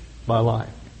disillusioned by life.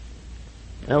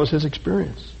 That was his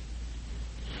experience.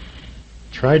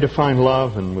 Tried to find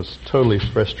love and was totally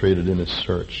frustrated in his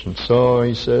search. And so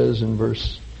he says in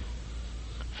verse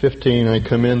 15, I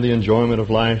commend the enjoyment of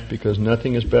life, because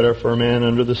nothing is better for a man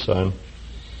under the sun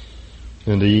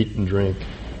than to eat and drink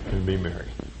and be merry.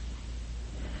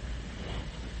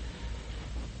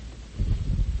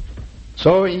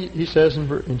 So he says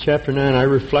in chapter 9, I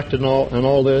reflected on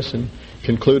all this and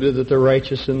concluded that the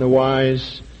righteous and the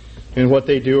wise and what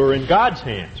they do are in God's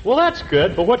hands. Well, that's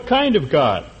good, but what kind of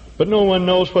God? But no one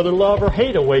knows whether love or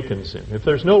hate awakens him. If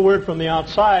there's no word from the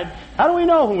outside, how do we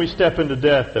know when we step into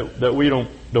death that we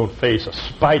don't face a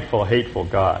spiteful, hateful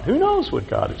God? Who knows what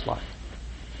God is like?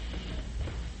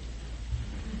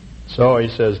 So he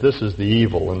says, this is the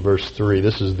evil in verse 3.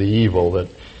 This is the evil that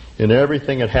in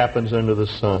everything that happens under the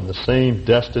sun, the same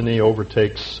destiny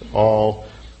overtakes all.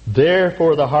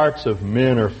 Therefore the hearts of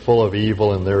men are full of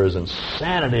evil, and there is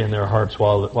insanity in their hearts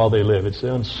while they live. It's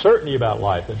the uncertainty about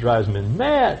life that drives men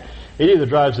mad. It either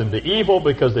drives them to evil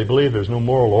because they believe there's no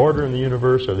moral order in the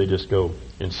universe, or they just go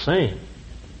insane.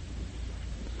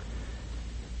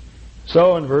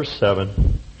 So in verse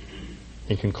 7,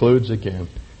 he concludes again,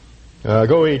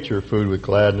 go eat your food with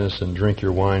gladness and drink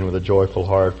your wine with a joyful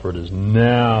heart, for it is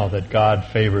now that God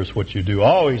favors what you do.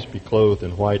 Always be clothed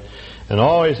in white, and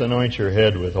always anoint your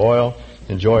head with oil.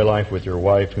 Enjoy life with your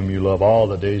wife, whom you love all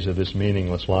the days of this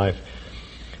meaningless life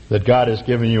that God has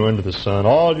given you under the sun,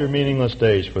 all your meaningless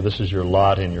days, for this is your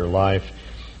lot in your life.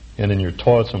 and in your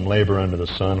toilsome labor under the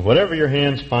sun. Whatever your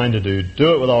hands find to do,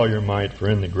 do it with all your might, for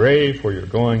in the grave where you're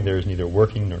going there is neither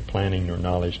working, nor planning, nor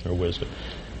knowledge, nor wisdom.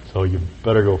 So you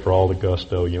better go for all the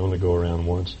gusto. You only go around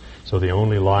once. So the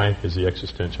only life is the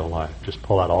existential life. Just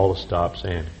pull out all the stops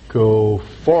and go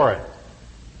for it,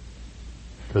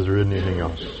 because there isn't anything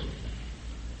else.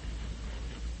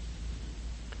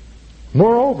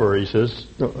 Moreover, he says,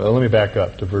 let me back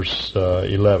up to verse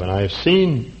 11. I have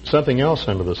seen something else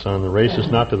under the sun. The race is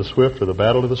not to the swift or the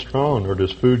battle to the strong, nor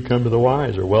does food come to the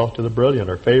wise, or wealth to the brilliant,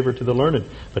 or favor to the learned.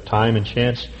 But time and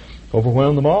chance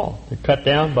overwhelm them all. They're cut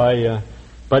down by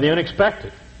the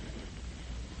unexpected.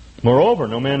 Moreover,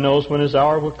 no man knows when his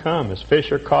hour will come. As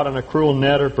fish are caught in a cruel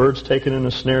net, or birds taken in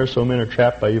a snare, so men are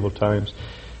trapped by evil times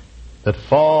that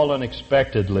fall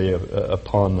unexpectedly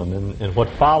upon them. And what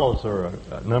follows are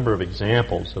a number of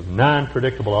examples of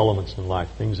non-predictable elements in life,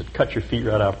 things that cut your feet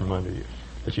right out from under you,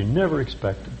 that you never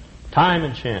expected. Time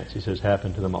and chance, he says,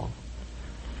 happen to them all.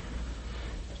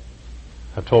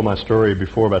 I've told my story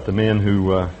before about the man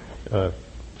who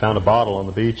found a bottle on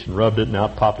the beach and rubbed it, and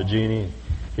out popped a genie and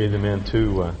gave the man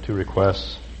two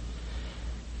requests.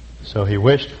 So he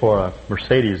wished for a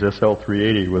Mercedes SL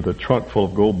 380 with a trunk full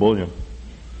of gold bullion.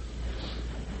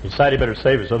 He decided he better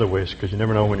save his other wish, because you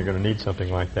never know when you're going to need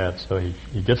something like that. So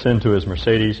he gets into his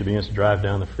Mercedes, he begins to drive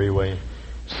down the freeway,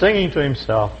 singing to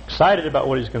himself, excited about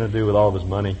what he's going to do with all of his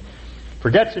money,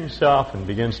 forgets himself and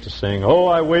begins to sing, "Oh,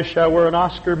 I wish I were an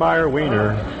Oscar Mayer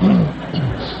wiener."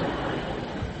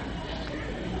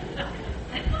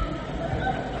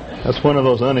 That's one of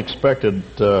those unexpected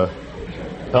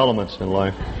elements in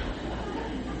life.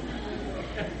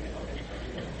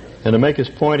 And to make his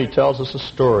point, he tells us a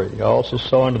story. I also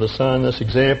saw under the sun this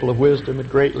example of wisdom. It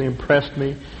greatly impressed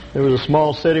me. There was a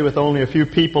small city with only a few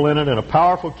people in it, and a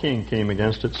powerful king came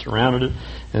against it, surrounded it,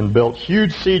 and built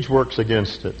huge siege works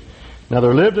against it. Now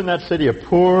there lived in that city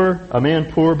a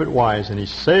man poor but wise, and he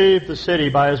saved the city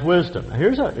by his wisdom. Now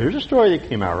here's a story that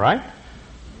came out, right?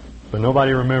 But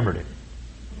nobody remembered it.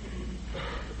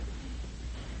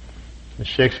 As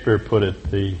Shakespeare put it,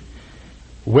 the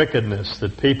wickedness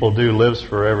that people do lives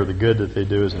forever. The good that they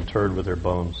do is interred with their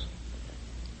bones.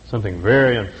 Something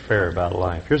very unfair about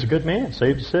life. Here's a good man,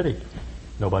 saved the city.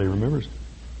 Nobody remembers it.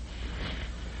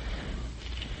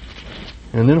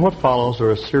 And then what follows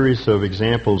are a series of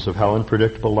examples of how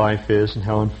unpredictable life is, and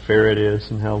how unfair it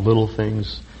is, and how little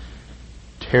things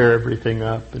tear everything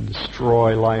up and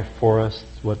destroy life for us.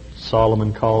 It's what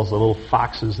Solomon calls the little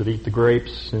foxes that eat the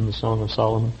grapes in the Song of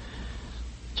Solomon.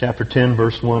 Chapter 10,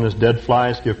 verse 1, as dead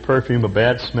flies give perfume a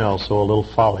bad smell, so a little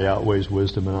folly outweighs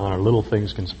wisdom and honor. Little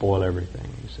things can spoil everything,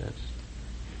 he says.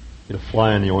 Get a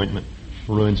fly in the ointment,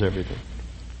 ruins everything.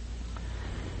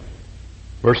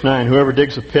 Verse 9, whoever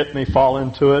digs a pit may fall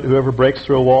into it. Whoever breaks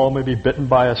through a wall may be bitten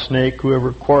by a snake.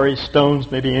 Whoever quarries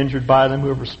stones may be injured by them.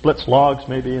 Whoever splits logs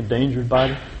may be endangered by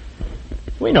them.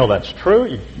 We know that's true.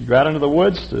 You go out into the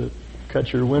woods to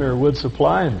cut your winter wood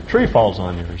supply, and a tree falls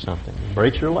on you or something and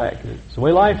breaks your leg. It's the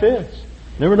way life is.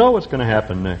 You never know what's going to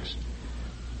happen next.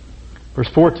 Verse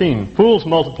 14, fools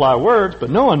multiply words, but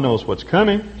no one knows what's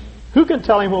coming. Who can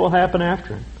tell him what will happen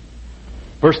after him?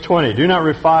 Verse 20, do not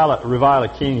revile a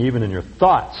king even in your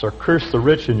thoughts, or curse the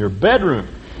rich in your bedroom,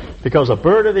 because a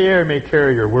bird of the air may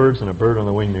carry your words, and a bird on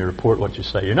the wing may report what you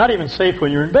say. You're not even safe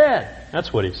when you're in bed.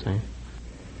 That's what he's saying.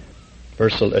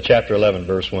 Chapter 11,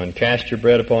 verse 1. Cast your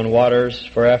bread upon waters,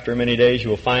 for after many days you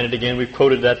will find it again. We've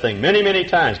quoted that thing many, many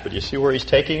times, but you see where he's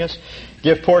taking us?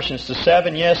 Give portions to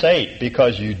 7, yes 8,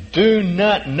 because you do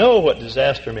not know what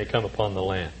disaster may come upon the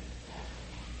land.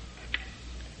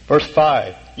 Verse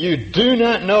 5. You do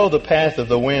not know the path of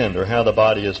the wind, or how the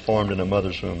body is formed in a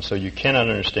mother's womb, so you cannot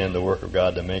understand the work of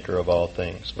God, the maker of all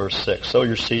things. Verse 6. Sow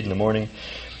your seed in the morning,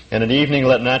 and in the evening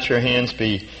let not your hands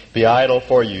be idle,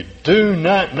 for you do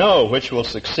not know which will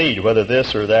succeed, whether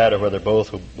this or that, or whether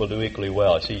both will do equally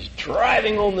well. See, he's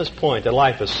driving home this point that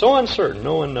life is so uncertain,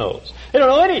 no one knows. They don't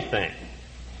know anything.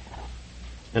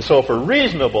 And so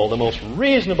the most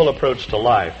reasonable approach to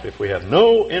life, if we have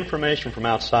no information from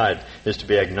outside, is to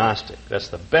be agnostic. That's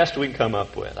the best we can come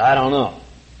up with. I don't know.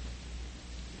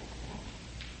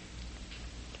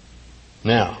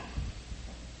 Now,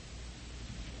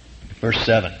 verse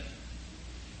 7.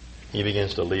 He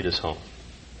begins to lead us home.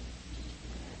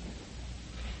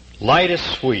 Light is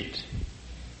sweet,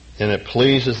 and it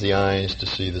pleases the eyes to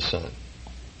see the sun.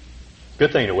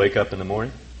 Good thing to wake up in the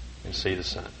morning and see the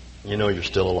sun. You know you're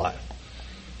still alive.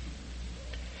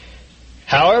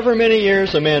 However many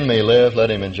years a man may live,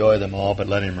 let him enjoy them all, but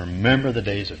let him remember the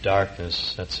days of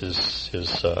darkness. That's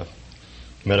his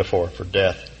metaphor for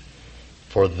death.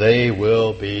 For they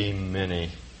will be many.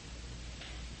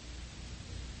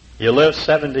 You live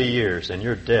 70 years and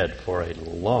you're dead for a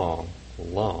long,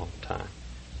 long time.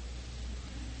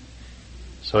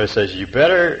 So he says, you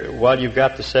better, while you've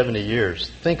got the 70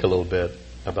 years, think a little bit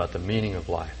about the meaning of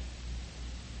life.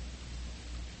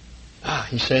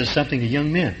 He says something to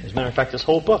young men. As a matter of fact, this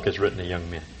whole book is written to young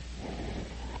men.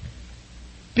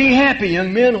 Be happy,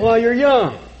 young men, while you're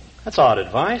young. That's odd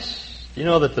advice. You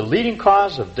know that the leading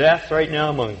cause of death right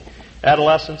now among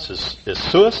adolescents is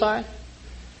suicide?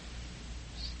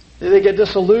 They get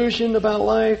disillusioned about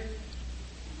life.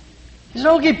 He says,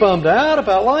 don't get bummed out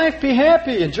about life. Be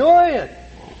happy. Enjoy it.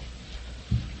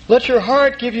 Let your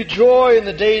heart give you joy in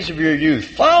the days of your youth.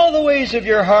 Follow the ways of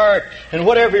your heart and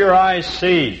whatever your eyes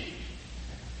see.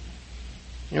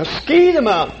 Ski the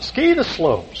mountains, ski the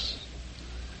slopes.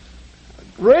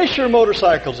 Race your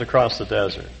motorcycles across the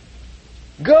desert.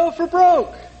 Go for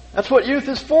broke. That's what youth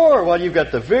is for. While you've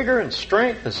got the vigor and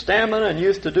strength and stamina and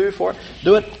youth to do for it,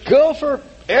 do it. Go for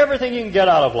everything you can get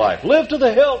out of life. Live to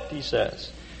the hilt, he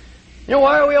says.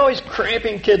 Why are we always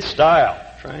cramping kids' style?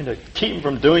 Trying to keep them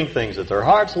from doing things that their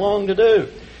hearts long to do.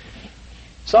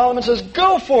 Solomon says,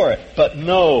 go for it, but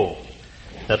know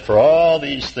that for all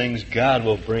these things God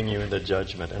will bring you into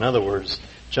judgment. In other words,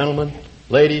 gentlemen,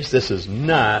 ladies, this is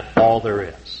not all there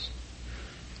is.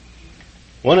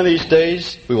 One of these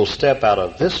days, we will step out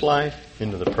of this life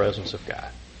into the presence of God.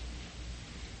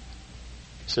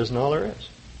 This isn't all there is.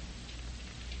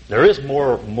 There is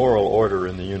more moral order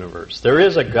in the universe. There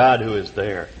is a God who is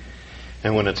there.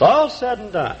 And when it's all said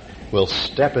and done, we'll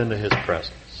step into His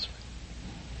presence.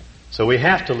 So we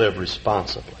have to live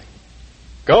responsibly.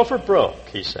 Go for broke,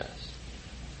 he says.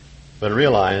 But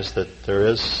realize that there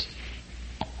is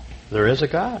a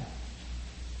God.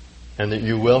 And that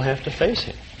you will have to face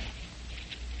Him.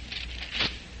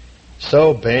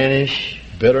 So banish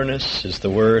bitterness is the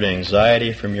word,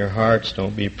 anxiety from your hearts.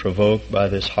 Don't be provoked by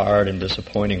this hard and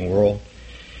disappointing world.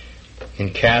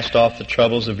 And cast off the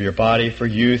troubles of your body, for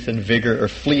youth and vigor are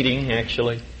fleeting,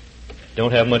 actually.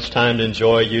 Don't have much time to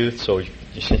enjoy youth, so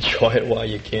just enjoy it while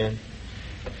you can.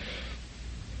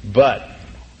 But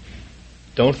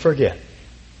don't forget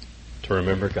to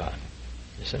remember God.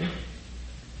 You see?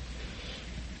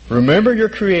 Remember your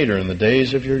Creator in the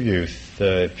days of your youth.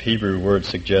 The Hebrew word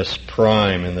suggests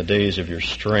prime, in the days of your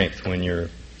strength, when you're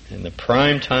in the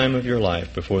prime time of your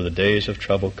life before the days of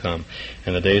trouble come.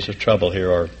 And the days of trouble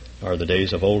here are the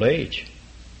days of old age.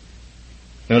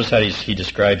 Notice how he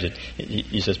describes it.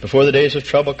 He says, before the days of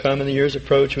trouble come and the years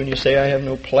approach, when you say, I have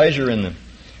no pleasure in them.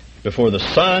 Before the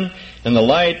sun and the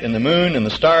light and the moon and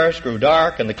the stars grow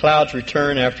dark and the clouds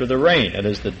return after the rain. It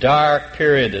is the dark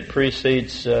period that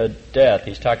precedes death.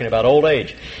 He's talking about old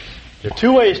age. There are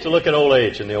two ways to look at old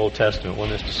age in the Old Testament. One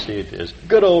is to see it as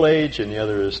good old age, and the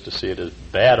other is to see it as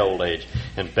bad old age.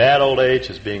 And bad old age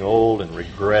is being old and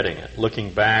regretting it,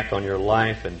 looking back on your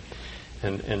life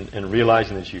and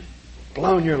realizing that you've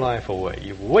blown your life away.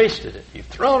 You've wasted it. You've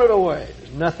thrown it away.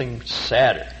 There's nothing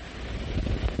sadder.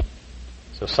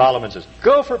 So Solomon says,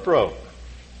 go for broke.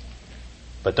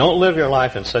 But don't live your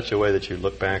life in such a way that you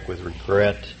look back with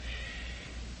regret.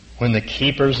 When the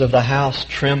keepers of the house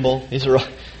tremble, these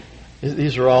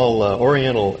are all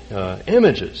Oriental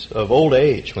images of old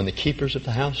age. When the keepers of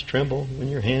the house tremble, when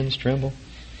your hands tremble.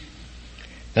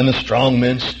 Then the strong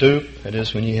men stoop, that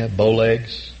is when you have bow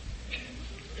legs.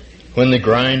 When the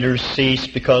grinders cease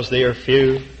because they are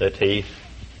few, the teeth.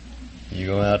 You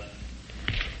go out,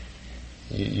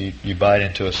 you bite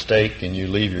into a steak and you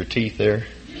leave your teeth there.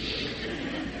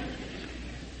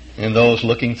 And those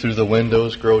looking through the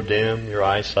windows grow dim, your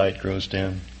eyesight grows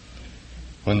dim.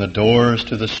 When the doors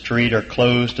to the street are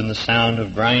closed and the sound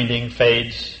of grinding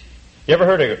fades. You ever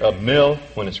heard of a mill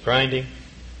when it's grinding?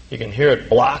 You can hear it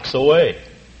blocks away.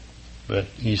 But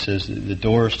he says the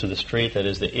doors to the street, that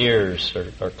is the ears,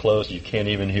 are closed. You can't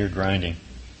even hear grinding.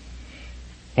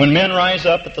 When men rise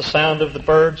up at the sound of the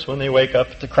birds, when they wake up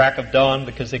at the crack of dawn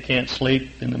because they can't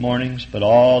sleep in the mornings, but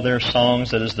all their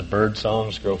songs, that is the bird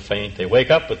songs, grow faint. They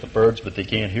wake up with the birds, but they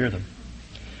can't hear them.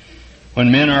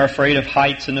 When men are afraid of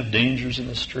heights and of dangers in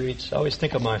the streets. I always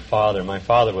think of my father. My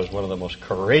father was one of the most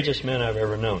courageous men I've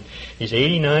ever known. He's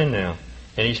 89 now,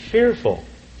 and he's fearful.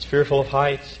 He's fearful of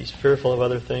heights. He's fearful of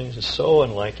other things. It's so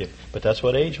unlike him. But that's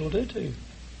what age will do to you.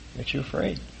 Makes you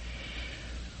afraid.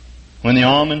 When the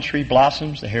almond tree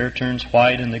blossoms, the hair turns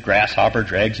white, and the grasshopper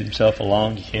drags himself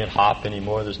along. You can't hop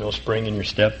anymore. There's no spring in your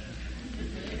step.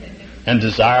 And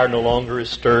desire no longer is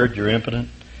stirred. You're impotent.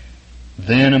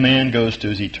 Then a man goes to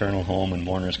his eternal home, and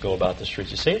mourners go about the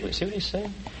streets. You see what he's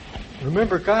saying?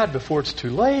 Remember God before it's too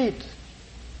late.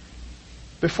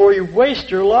 Before you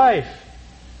waste your life.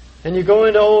 And you go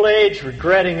into old age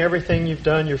regretting everything you've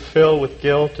done. You're filled with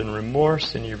guilt and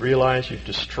remorse, and you realize you've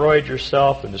destroyed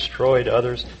yourself and destroyed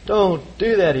others. Don't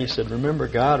do that, he said. Remember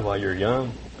God while you're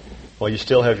young, while you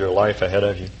still have your life ahead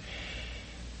of you.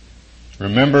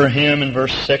 Remember Him in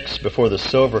verse 6, before the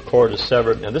silver cord is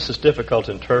severed. Now this is difficult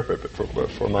to interpret,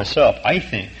 but for myself, I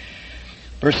think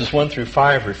verses 1 through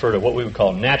 5 refer to what we would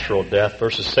call natural death.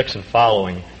 Verses 6 and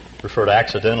following refer to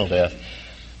accidental death.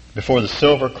 Before the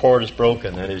silver cord is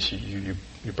broken, that is, you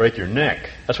break your neck.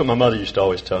 That's what my mother used to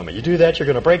always tell me. You do that, you're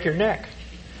going to break your neck.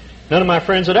 None of my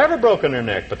friends had ever broken their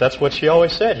neck, but that's what she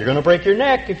always said. You're going to break your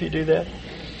neck if you do that.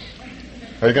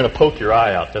 Or you're going to poke your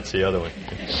eye out. That's the other one.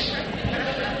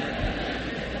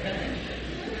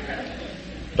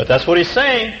 But that's what he's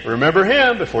saying. Remember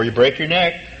Him before you break your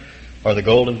neck. Or the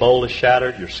golden bowl is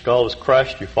shattered, your skull is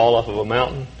crushed, you fall off of a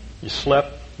mountain, you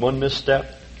slept, one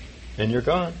misstep, and you're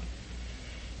gone.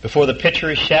 Before the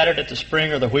pitcher is shattered at the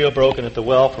spring or the wheel broken at the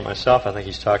well. For myself, I think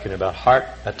he's talking about heart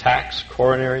attacks,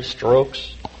 coronary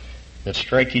strokes that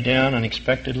strike you down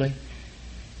unexpectedly.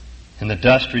 And the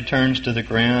dust returns to the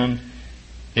ground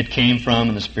it came from,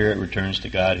 and the spirit returns to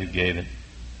God who gave it.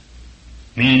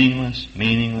 Meaningless,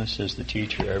 meaningless is the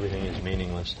teacher. Everything is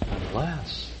meaningless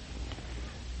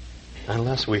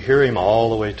unless we hear Him all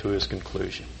the way to His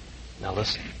conclusion. Now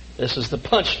listen, this is the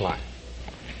punchline.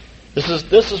 This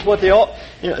is what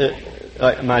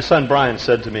my son Brian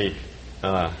said to me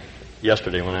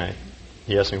yesterday when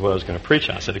he asked me what I was going to preach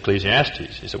on. I said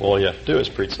Ecclesiastes. He said, well, all you have to do is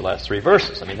preach the last 3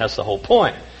 verses. I mean, that's the whole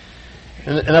point.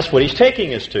 And that's what he's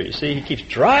taking us to. You see, he keeps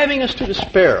driving us to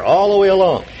despair all the way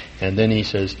along. And then he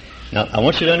says, now I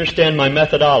want you to understand my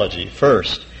methodology.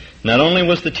 First, not only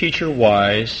was the teacher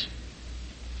wise,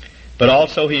 but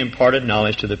also he imparted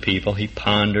knowledge to the people. He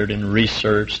pondered and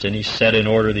researched, and he set in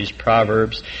order these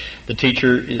proverbs. The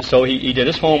teacher, so he did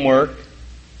his homework.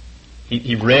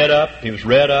 He read up, he was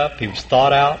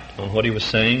thought out on what he was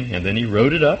saying, and then he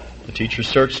wrote it up. The teacher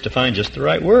searched to find just the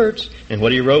right words, and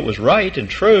what he wrote was right and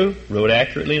true, wrote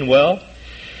accurately and well.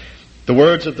 The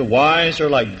words of the wise are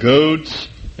like goads.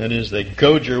 That is, they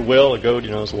goad your will. A goad,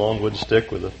 is a long wooden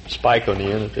stick with a spike on the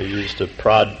end that they use to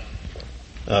prod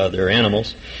their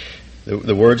animals.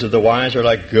 The words of the wise are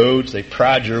like goads. They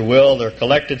prod your will. They're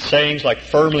collected sayings like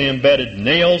firmly embedded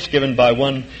nails given by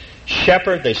one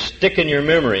shepherd. They stick in your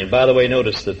memory. And by the way,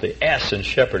 notice that the S in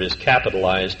shepherd is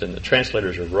capitalized, and the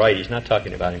translators are right. He's not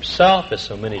talking about himself, as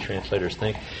so many translators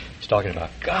think. He's talking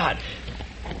about God.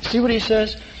 See what he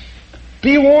says?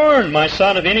 Be warned, my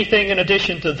son, of anything in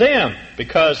addition to them,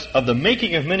 because of the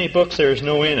making of many books there is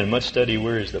no end, and much study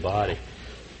wearies the body.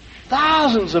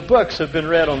 Thousands of books have been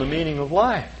read on the meaning of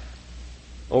life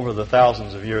over the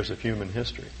thousands of years of human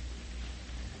history.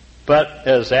 But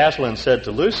as Aslan said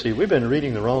to Lucy, we've been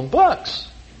reading the wrong books.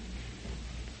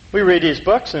 We read these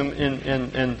books and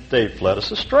they've led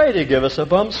us astray. They give us a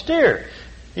bum steer.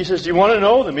 He says, do you want to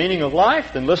know the meaning of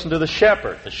life? Then listen to the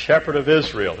shepherd of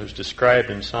Israel, who's described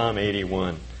in Psalm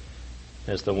 81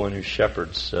 as the one who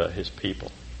shepherds his people.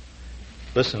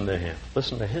 Listen to him.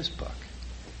 Listen to his book.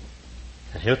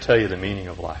 And he'll tell you the meaning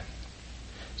of life.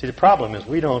 See, the problem is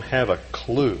we don't have a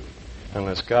clue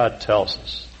unless God tells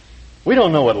us. We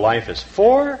don't know what life is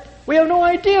for. We have no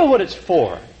idea what it's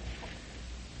for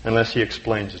unless He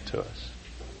explains it to us.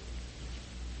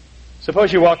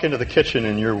 Suppose you walk into the kitchen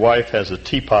and your wife has a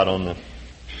teapot on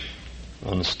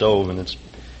the stove and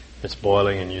it's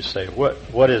boiling, and you say,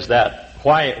 "What is that?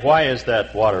 Why is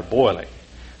that water boiling?"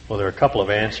 Well, there are a couple of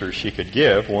answers she could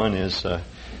give. One is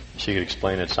she could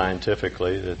explain it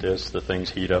scientifically, that as the things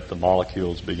heat up, the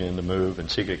molecules begin to move, and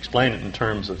she could explain it in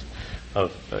terms of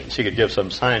she could give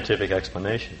some scientific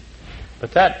explanation.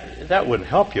 But that wouldn't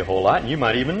help you a whole lot, and you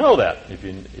might even know that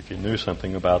if you knew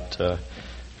something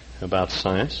about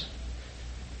science.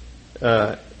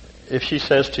 If she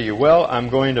says to you, "Well, I'm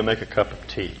going to make a cup of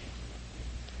tea,"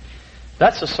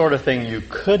 that's the sort of thing you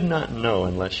could not know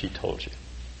unless she told you.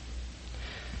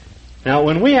 Now,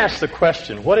 when we ask the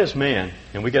question, what is man,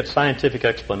 and we get scientific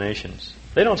explanations,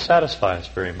 they don't satisfy us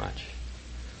very much.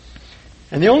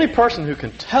 And the only person who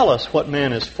can tell us what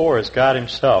man is for is God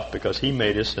Himself, because He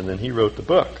made us and then He wrote the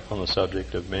book on the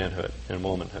subject of manhood and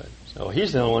womanhood. So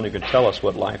He's the only one who can tell us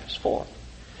what life is for.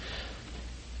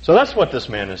 So that's what this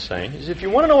man is saying. Is if you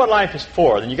want to know what life is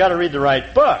for, then you got to read the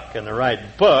right book. And the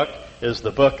right book is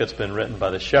the book that's been written by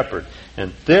the shepherd.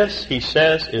 And this, he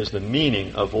says, is the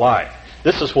meaning of life.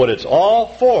 This is what it's all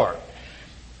for.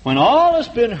 When all has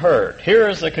been heard, here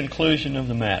is the conclusion of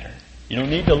the matter. You don't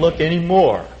need to look any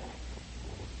more.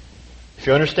 If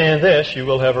you understand this, you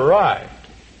will have arrived.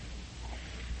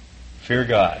 Fear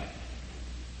God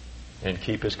and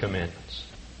keep His commandments.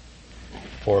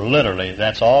 For literally,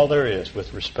 that's all there is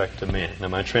with respect to man. Now,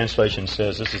 my translation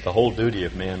says this is the whole duty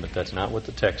of man, but that's not what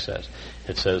the text says.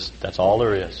 It says that's all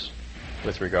there is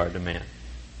with regard to man.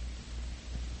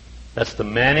 That's the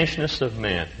mannishness of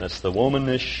man. That's the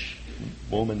womanishness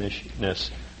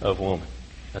of woman.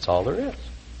 That's all there is.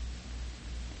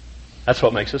 That's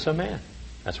what makes us a man.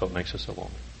 That's what makes us a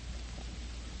woman.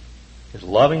 Is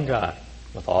loving God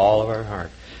with all of our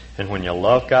heart. And when you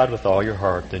love God with all your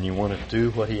heart, then you want to do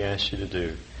what He asks you to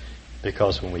do.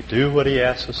 Because when we do what He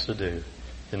asks us to do,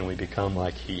 then we become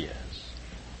like He is.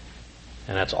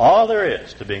 And that's all there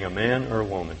is to being a man or a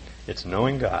woman. It's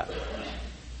knowing God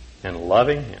and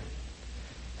loving Him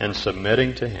and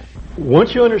submitting to Him.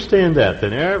 Once you understand that,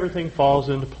 then everything falls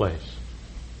into place.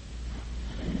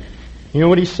 You know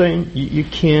what he's saying? You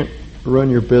can't run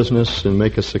your business and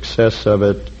make a success of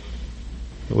it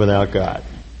without God.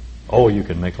 Oh, you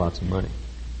can make lots of money.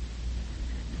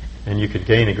 And you could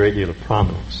gain a great deal of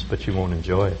prominence, but you won't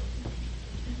enjoy it.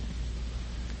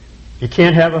 You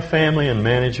can't have a family and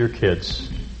manage your kids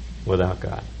without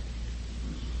God.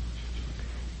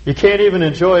 You can't even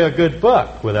enjoy a good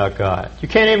book without God. You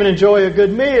can't even enjoy a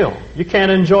good meal. You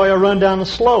can't enjoy a run down the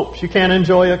slopes. You can't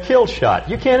enjoy a kill shot.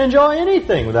 You can't enjoy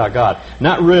anything without God.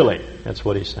 Not really. That's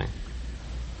what he's saying.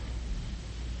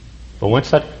 But once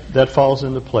that falls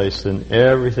into place, then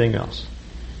everything else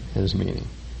has meaning.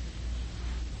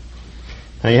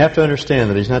 Now you have to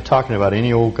understand that he's not talking about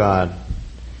any old God.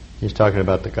 He's talking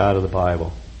about the God of the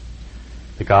Bible,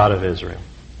 the God of Israel,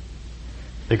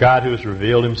 the God who has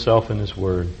revealed Himself in His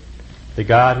Word, the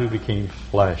God who became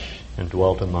flesh and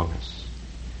dwelt among us,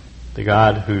 the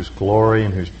God whose glory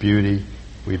and whose beauty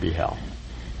we beheld,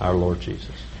 our Lord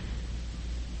Jesus.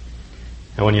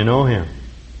 And when you know Him,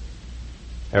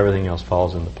 everything else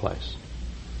falls into place.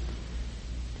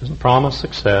 He doesn't promise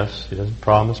success. He doesn't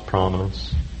promise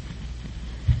prominence.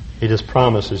 He just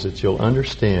promises that you'll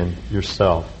understand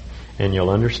yourself and you'll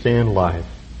understand life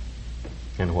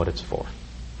and what it's for.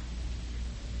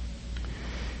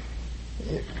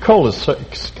 Cole is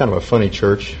kind of a funny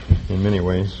church in many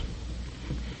ways.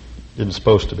 Isn't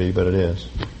supposed to be, but it is.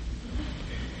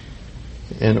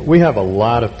 And we have a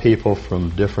lot of people from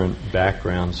different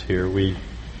backgrounds here.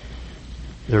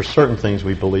 There are certain things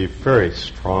we believe very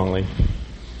strongly,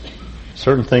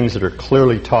 certain things that are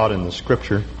clearly taught in the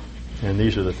Scripture, and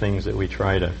these are the things that we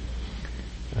try to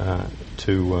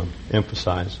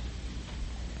emphasize.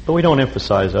 But we don't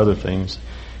emphasize other things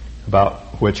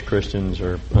about which Christians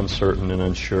are uncertain and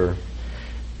unsure.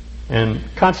 And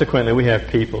consequently, we have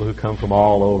people who come from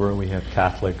all over. We have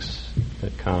Catholics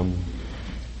that come,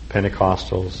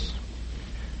 Pentecostals,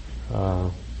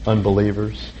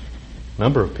 unbelievers, a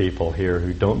number of people here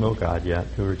who don't know God yet,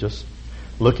 who are just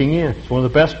looking in. It's one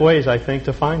of the best ways, I think,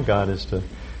 to find God is to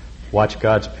watch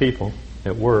God's people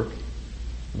at work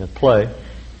and at play.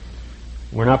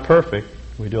 We're not perfect.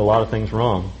 We do a lot of things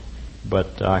wrong.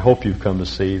 But I hope you've come to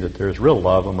see that there's real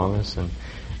love among us and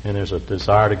there's a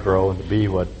desire to grow and to be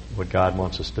what God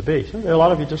wants us to be. So there are a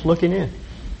lot of you just looking in.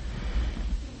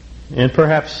 And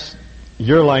perhaps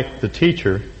you're like the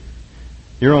teacher.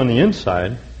 You're on the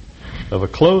inside of a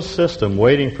closed system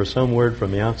waiting for some word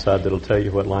from the outside that'll tell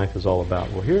you what life is all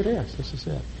about. Well, here it is. This is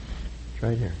it. It's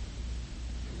right here.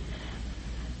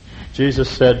 Jesus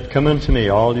said, "Come unto me,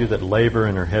 all you that labor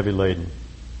and are heavy laden,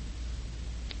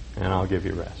 and I'll give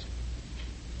you rest."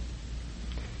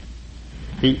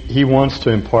 He wants to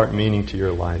impart meaning to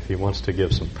your life. He wants to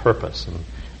give some purpose and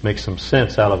make some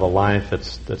sense out of a life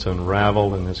that's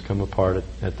unraveled and has come apart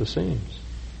at the seams.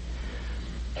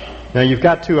 Now you've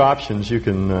got two options. You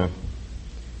can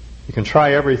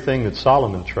try everything that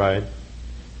Solomon tried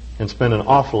and spend an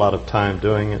awful lot of time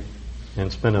doing it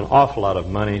and spend an awful lot of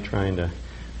money trying to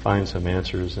find some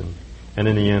answers and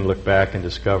in the end look back and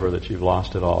discover that you've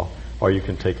lost it all, or you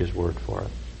can take his word for it.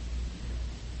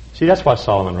 See, that's why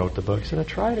Solomon wrote the book. He said, I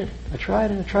tried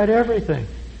everything.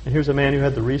 And here's a man who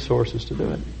had the resources to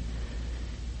do it.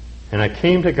 And I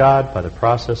came to God by the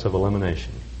process of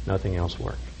elimination. Nothing else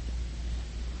worked.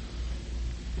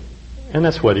 And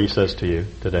that's what he says to you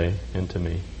today and to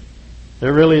me.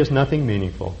 There really is nothing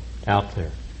meaningful out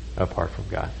there apart from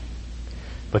God.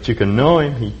 But you can know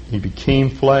him. He became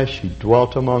flesh. He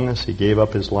dwelt among us. He gave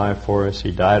up his life for us.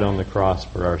 He died on the cross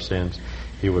for our sins.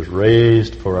 He was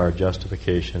raised for our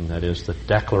justification. That is the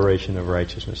declaration of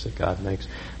righteousness that God makes.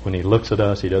 When he looks at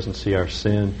us, he doesn't see our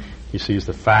sin. He sees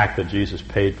the fact that Jesus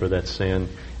paid for that sin,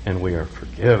 and we are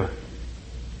forgiven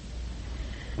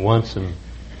once and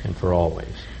for always.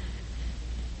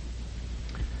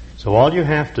 So all you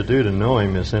have to do to know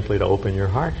him is simply to open your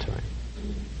heart to him.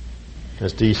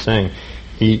 As Dee sang,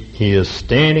 He is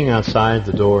standing outside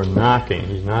the door knocking.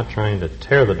 He's not trying to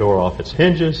tear the door off its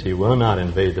hinges. He will not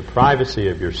invade the privacy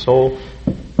of your soul,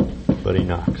 but he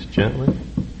knocks gently,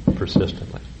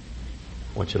 persistently.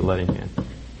 I want you to let him in.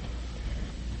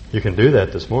 You can do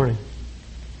that this morning.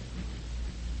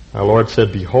 Our Lord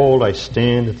said, "Behold, I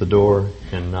stand at the door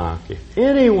and knock. If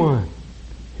anyone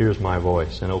hears my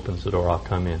voice and opens the door, I'll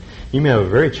come in." You may have a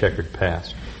very checkered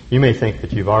past. You may think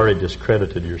that you've already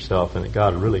discredited yourself and that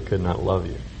God really could not love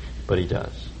you, but He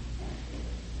does.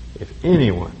 If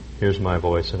anyone hears my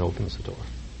voice and opens the door,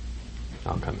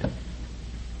 I'll come in.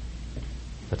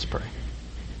 Let's pray.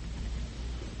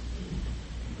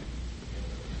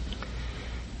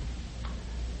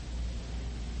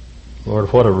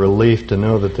 Lord, what a relief to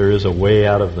know that there is a way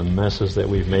out of the messes that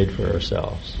we've made for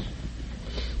ourselves.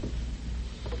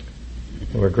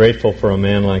 We're grateful for a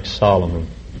man like Solomon,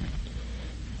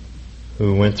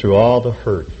 who went through all the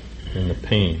hurt and the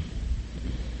pain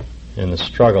and the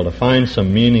struggle to find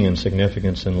some meaning and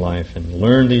significance in life and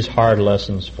learn these hard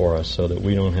lessons for us so that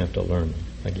we don't have to learn them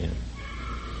again.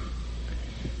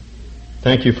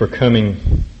 Thank you for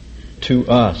coming to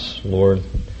us, Lord.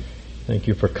 Thank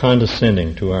you for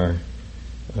condescending to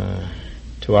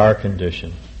our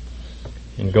condition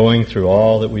and going through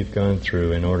all that we've gone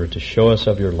through in order to show us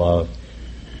of your love,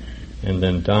 and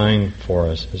then dying for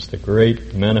us as the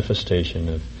great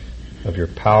manifestation of your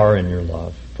power and your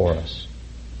love for us.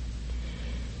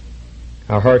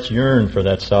 Our hearts yearn for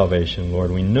that salvation,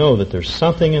 Lord. We know that there's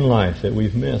something in life that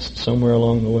we've missed somewhere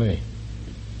along the way.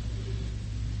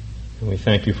 And we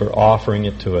thank you for offering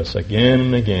it to us again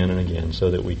and again and again so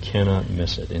that we cannot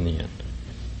miss it in the end.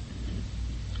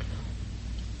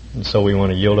 And so we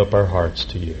want to yield up our hearts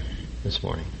to you this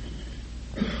morning.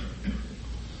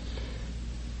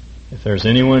 If there's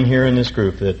anyone here in this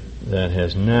group that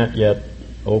has not yet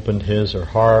opened his or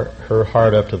her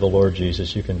heart up to the Lord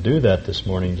Jesus, you can do that this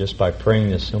morning just by praying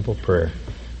this simple prayer.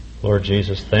 Lord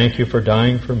Jesus, thank you for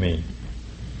dying for me.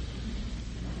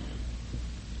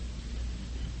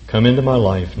 Come into my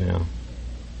life now,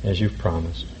 as you've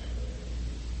promised.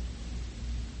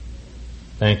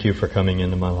 Thank you for coming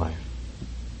into my life.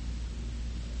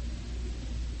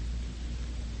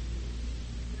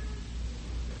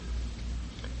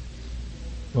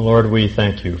 Lord, we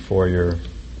thank you for your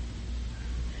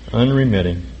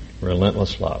unremitting,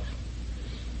 relentless love.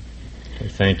 We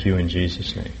thank you in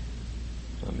Jesus' name.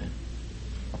 Amen.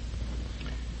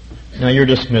 Now you're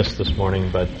dismissed this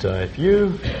morning, but if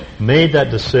you made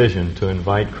that decision to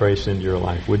invite Christ into your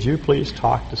life, would you please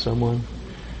talk to someone?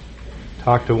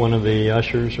 Talk to one of the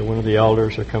ushers or one of the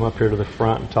elders, or come up here to the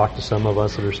front and talk to some of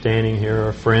us that are standing here, or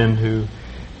a friend who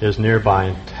is nearby,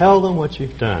 and tell them what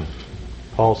you've done.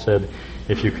 Paul said,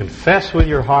 if you confess with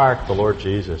your heart the Lord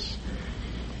Jesus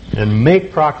and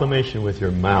make proclamation with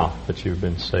your mouth that you've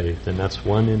been saved, then that's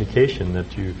one indication that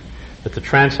the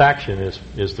transaction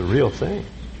is the real thing.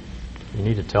 You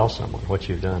need to tell someone what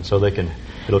you've done so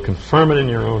it'll confirm it in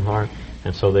your own heart,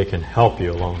 and so they can help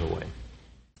you along the way.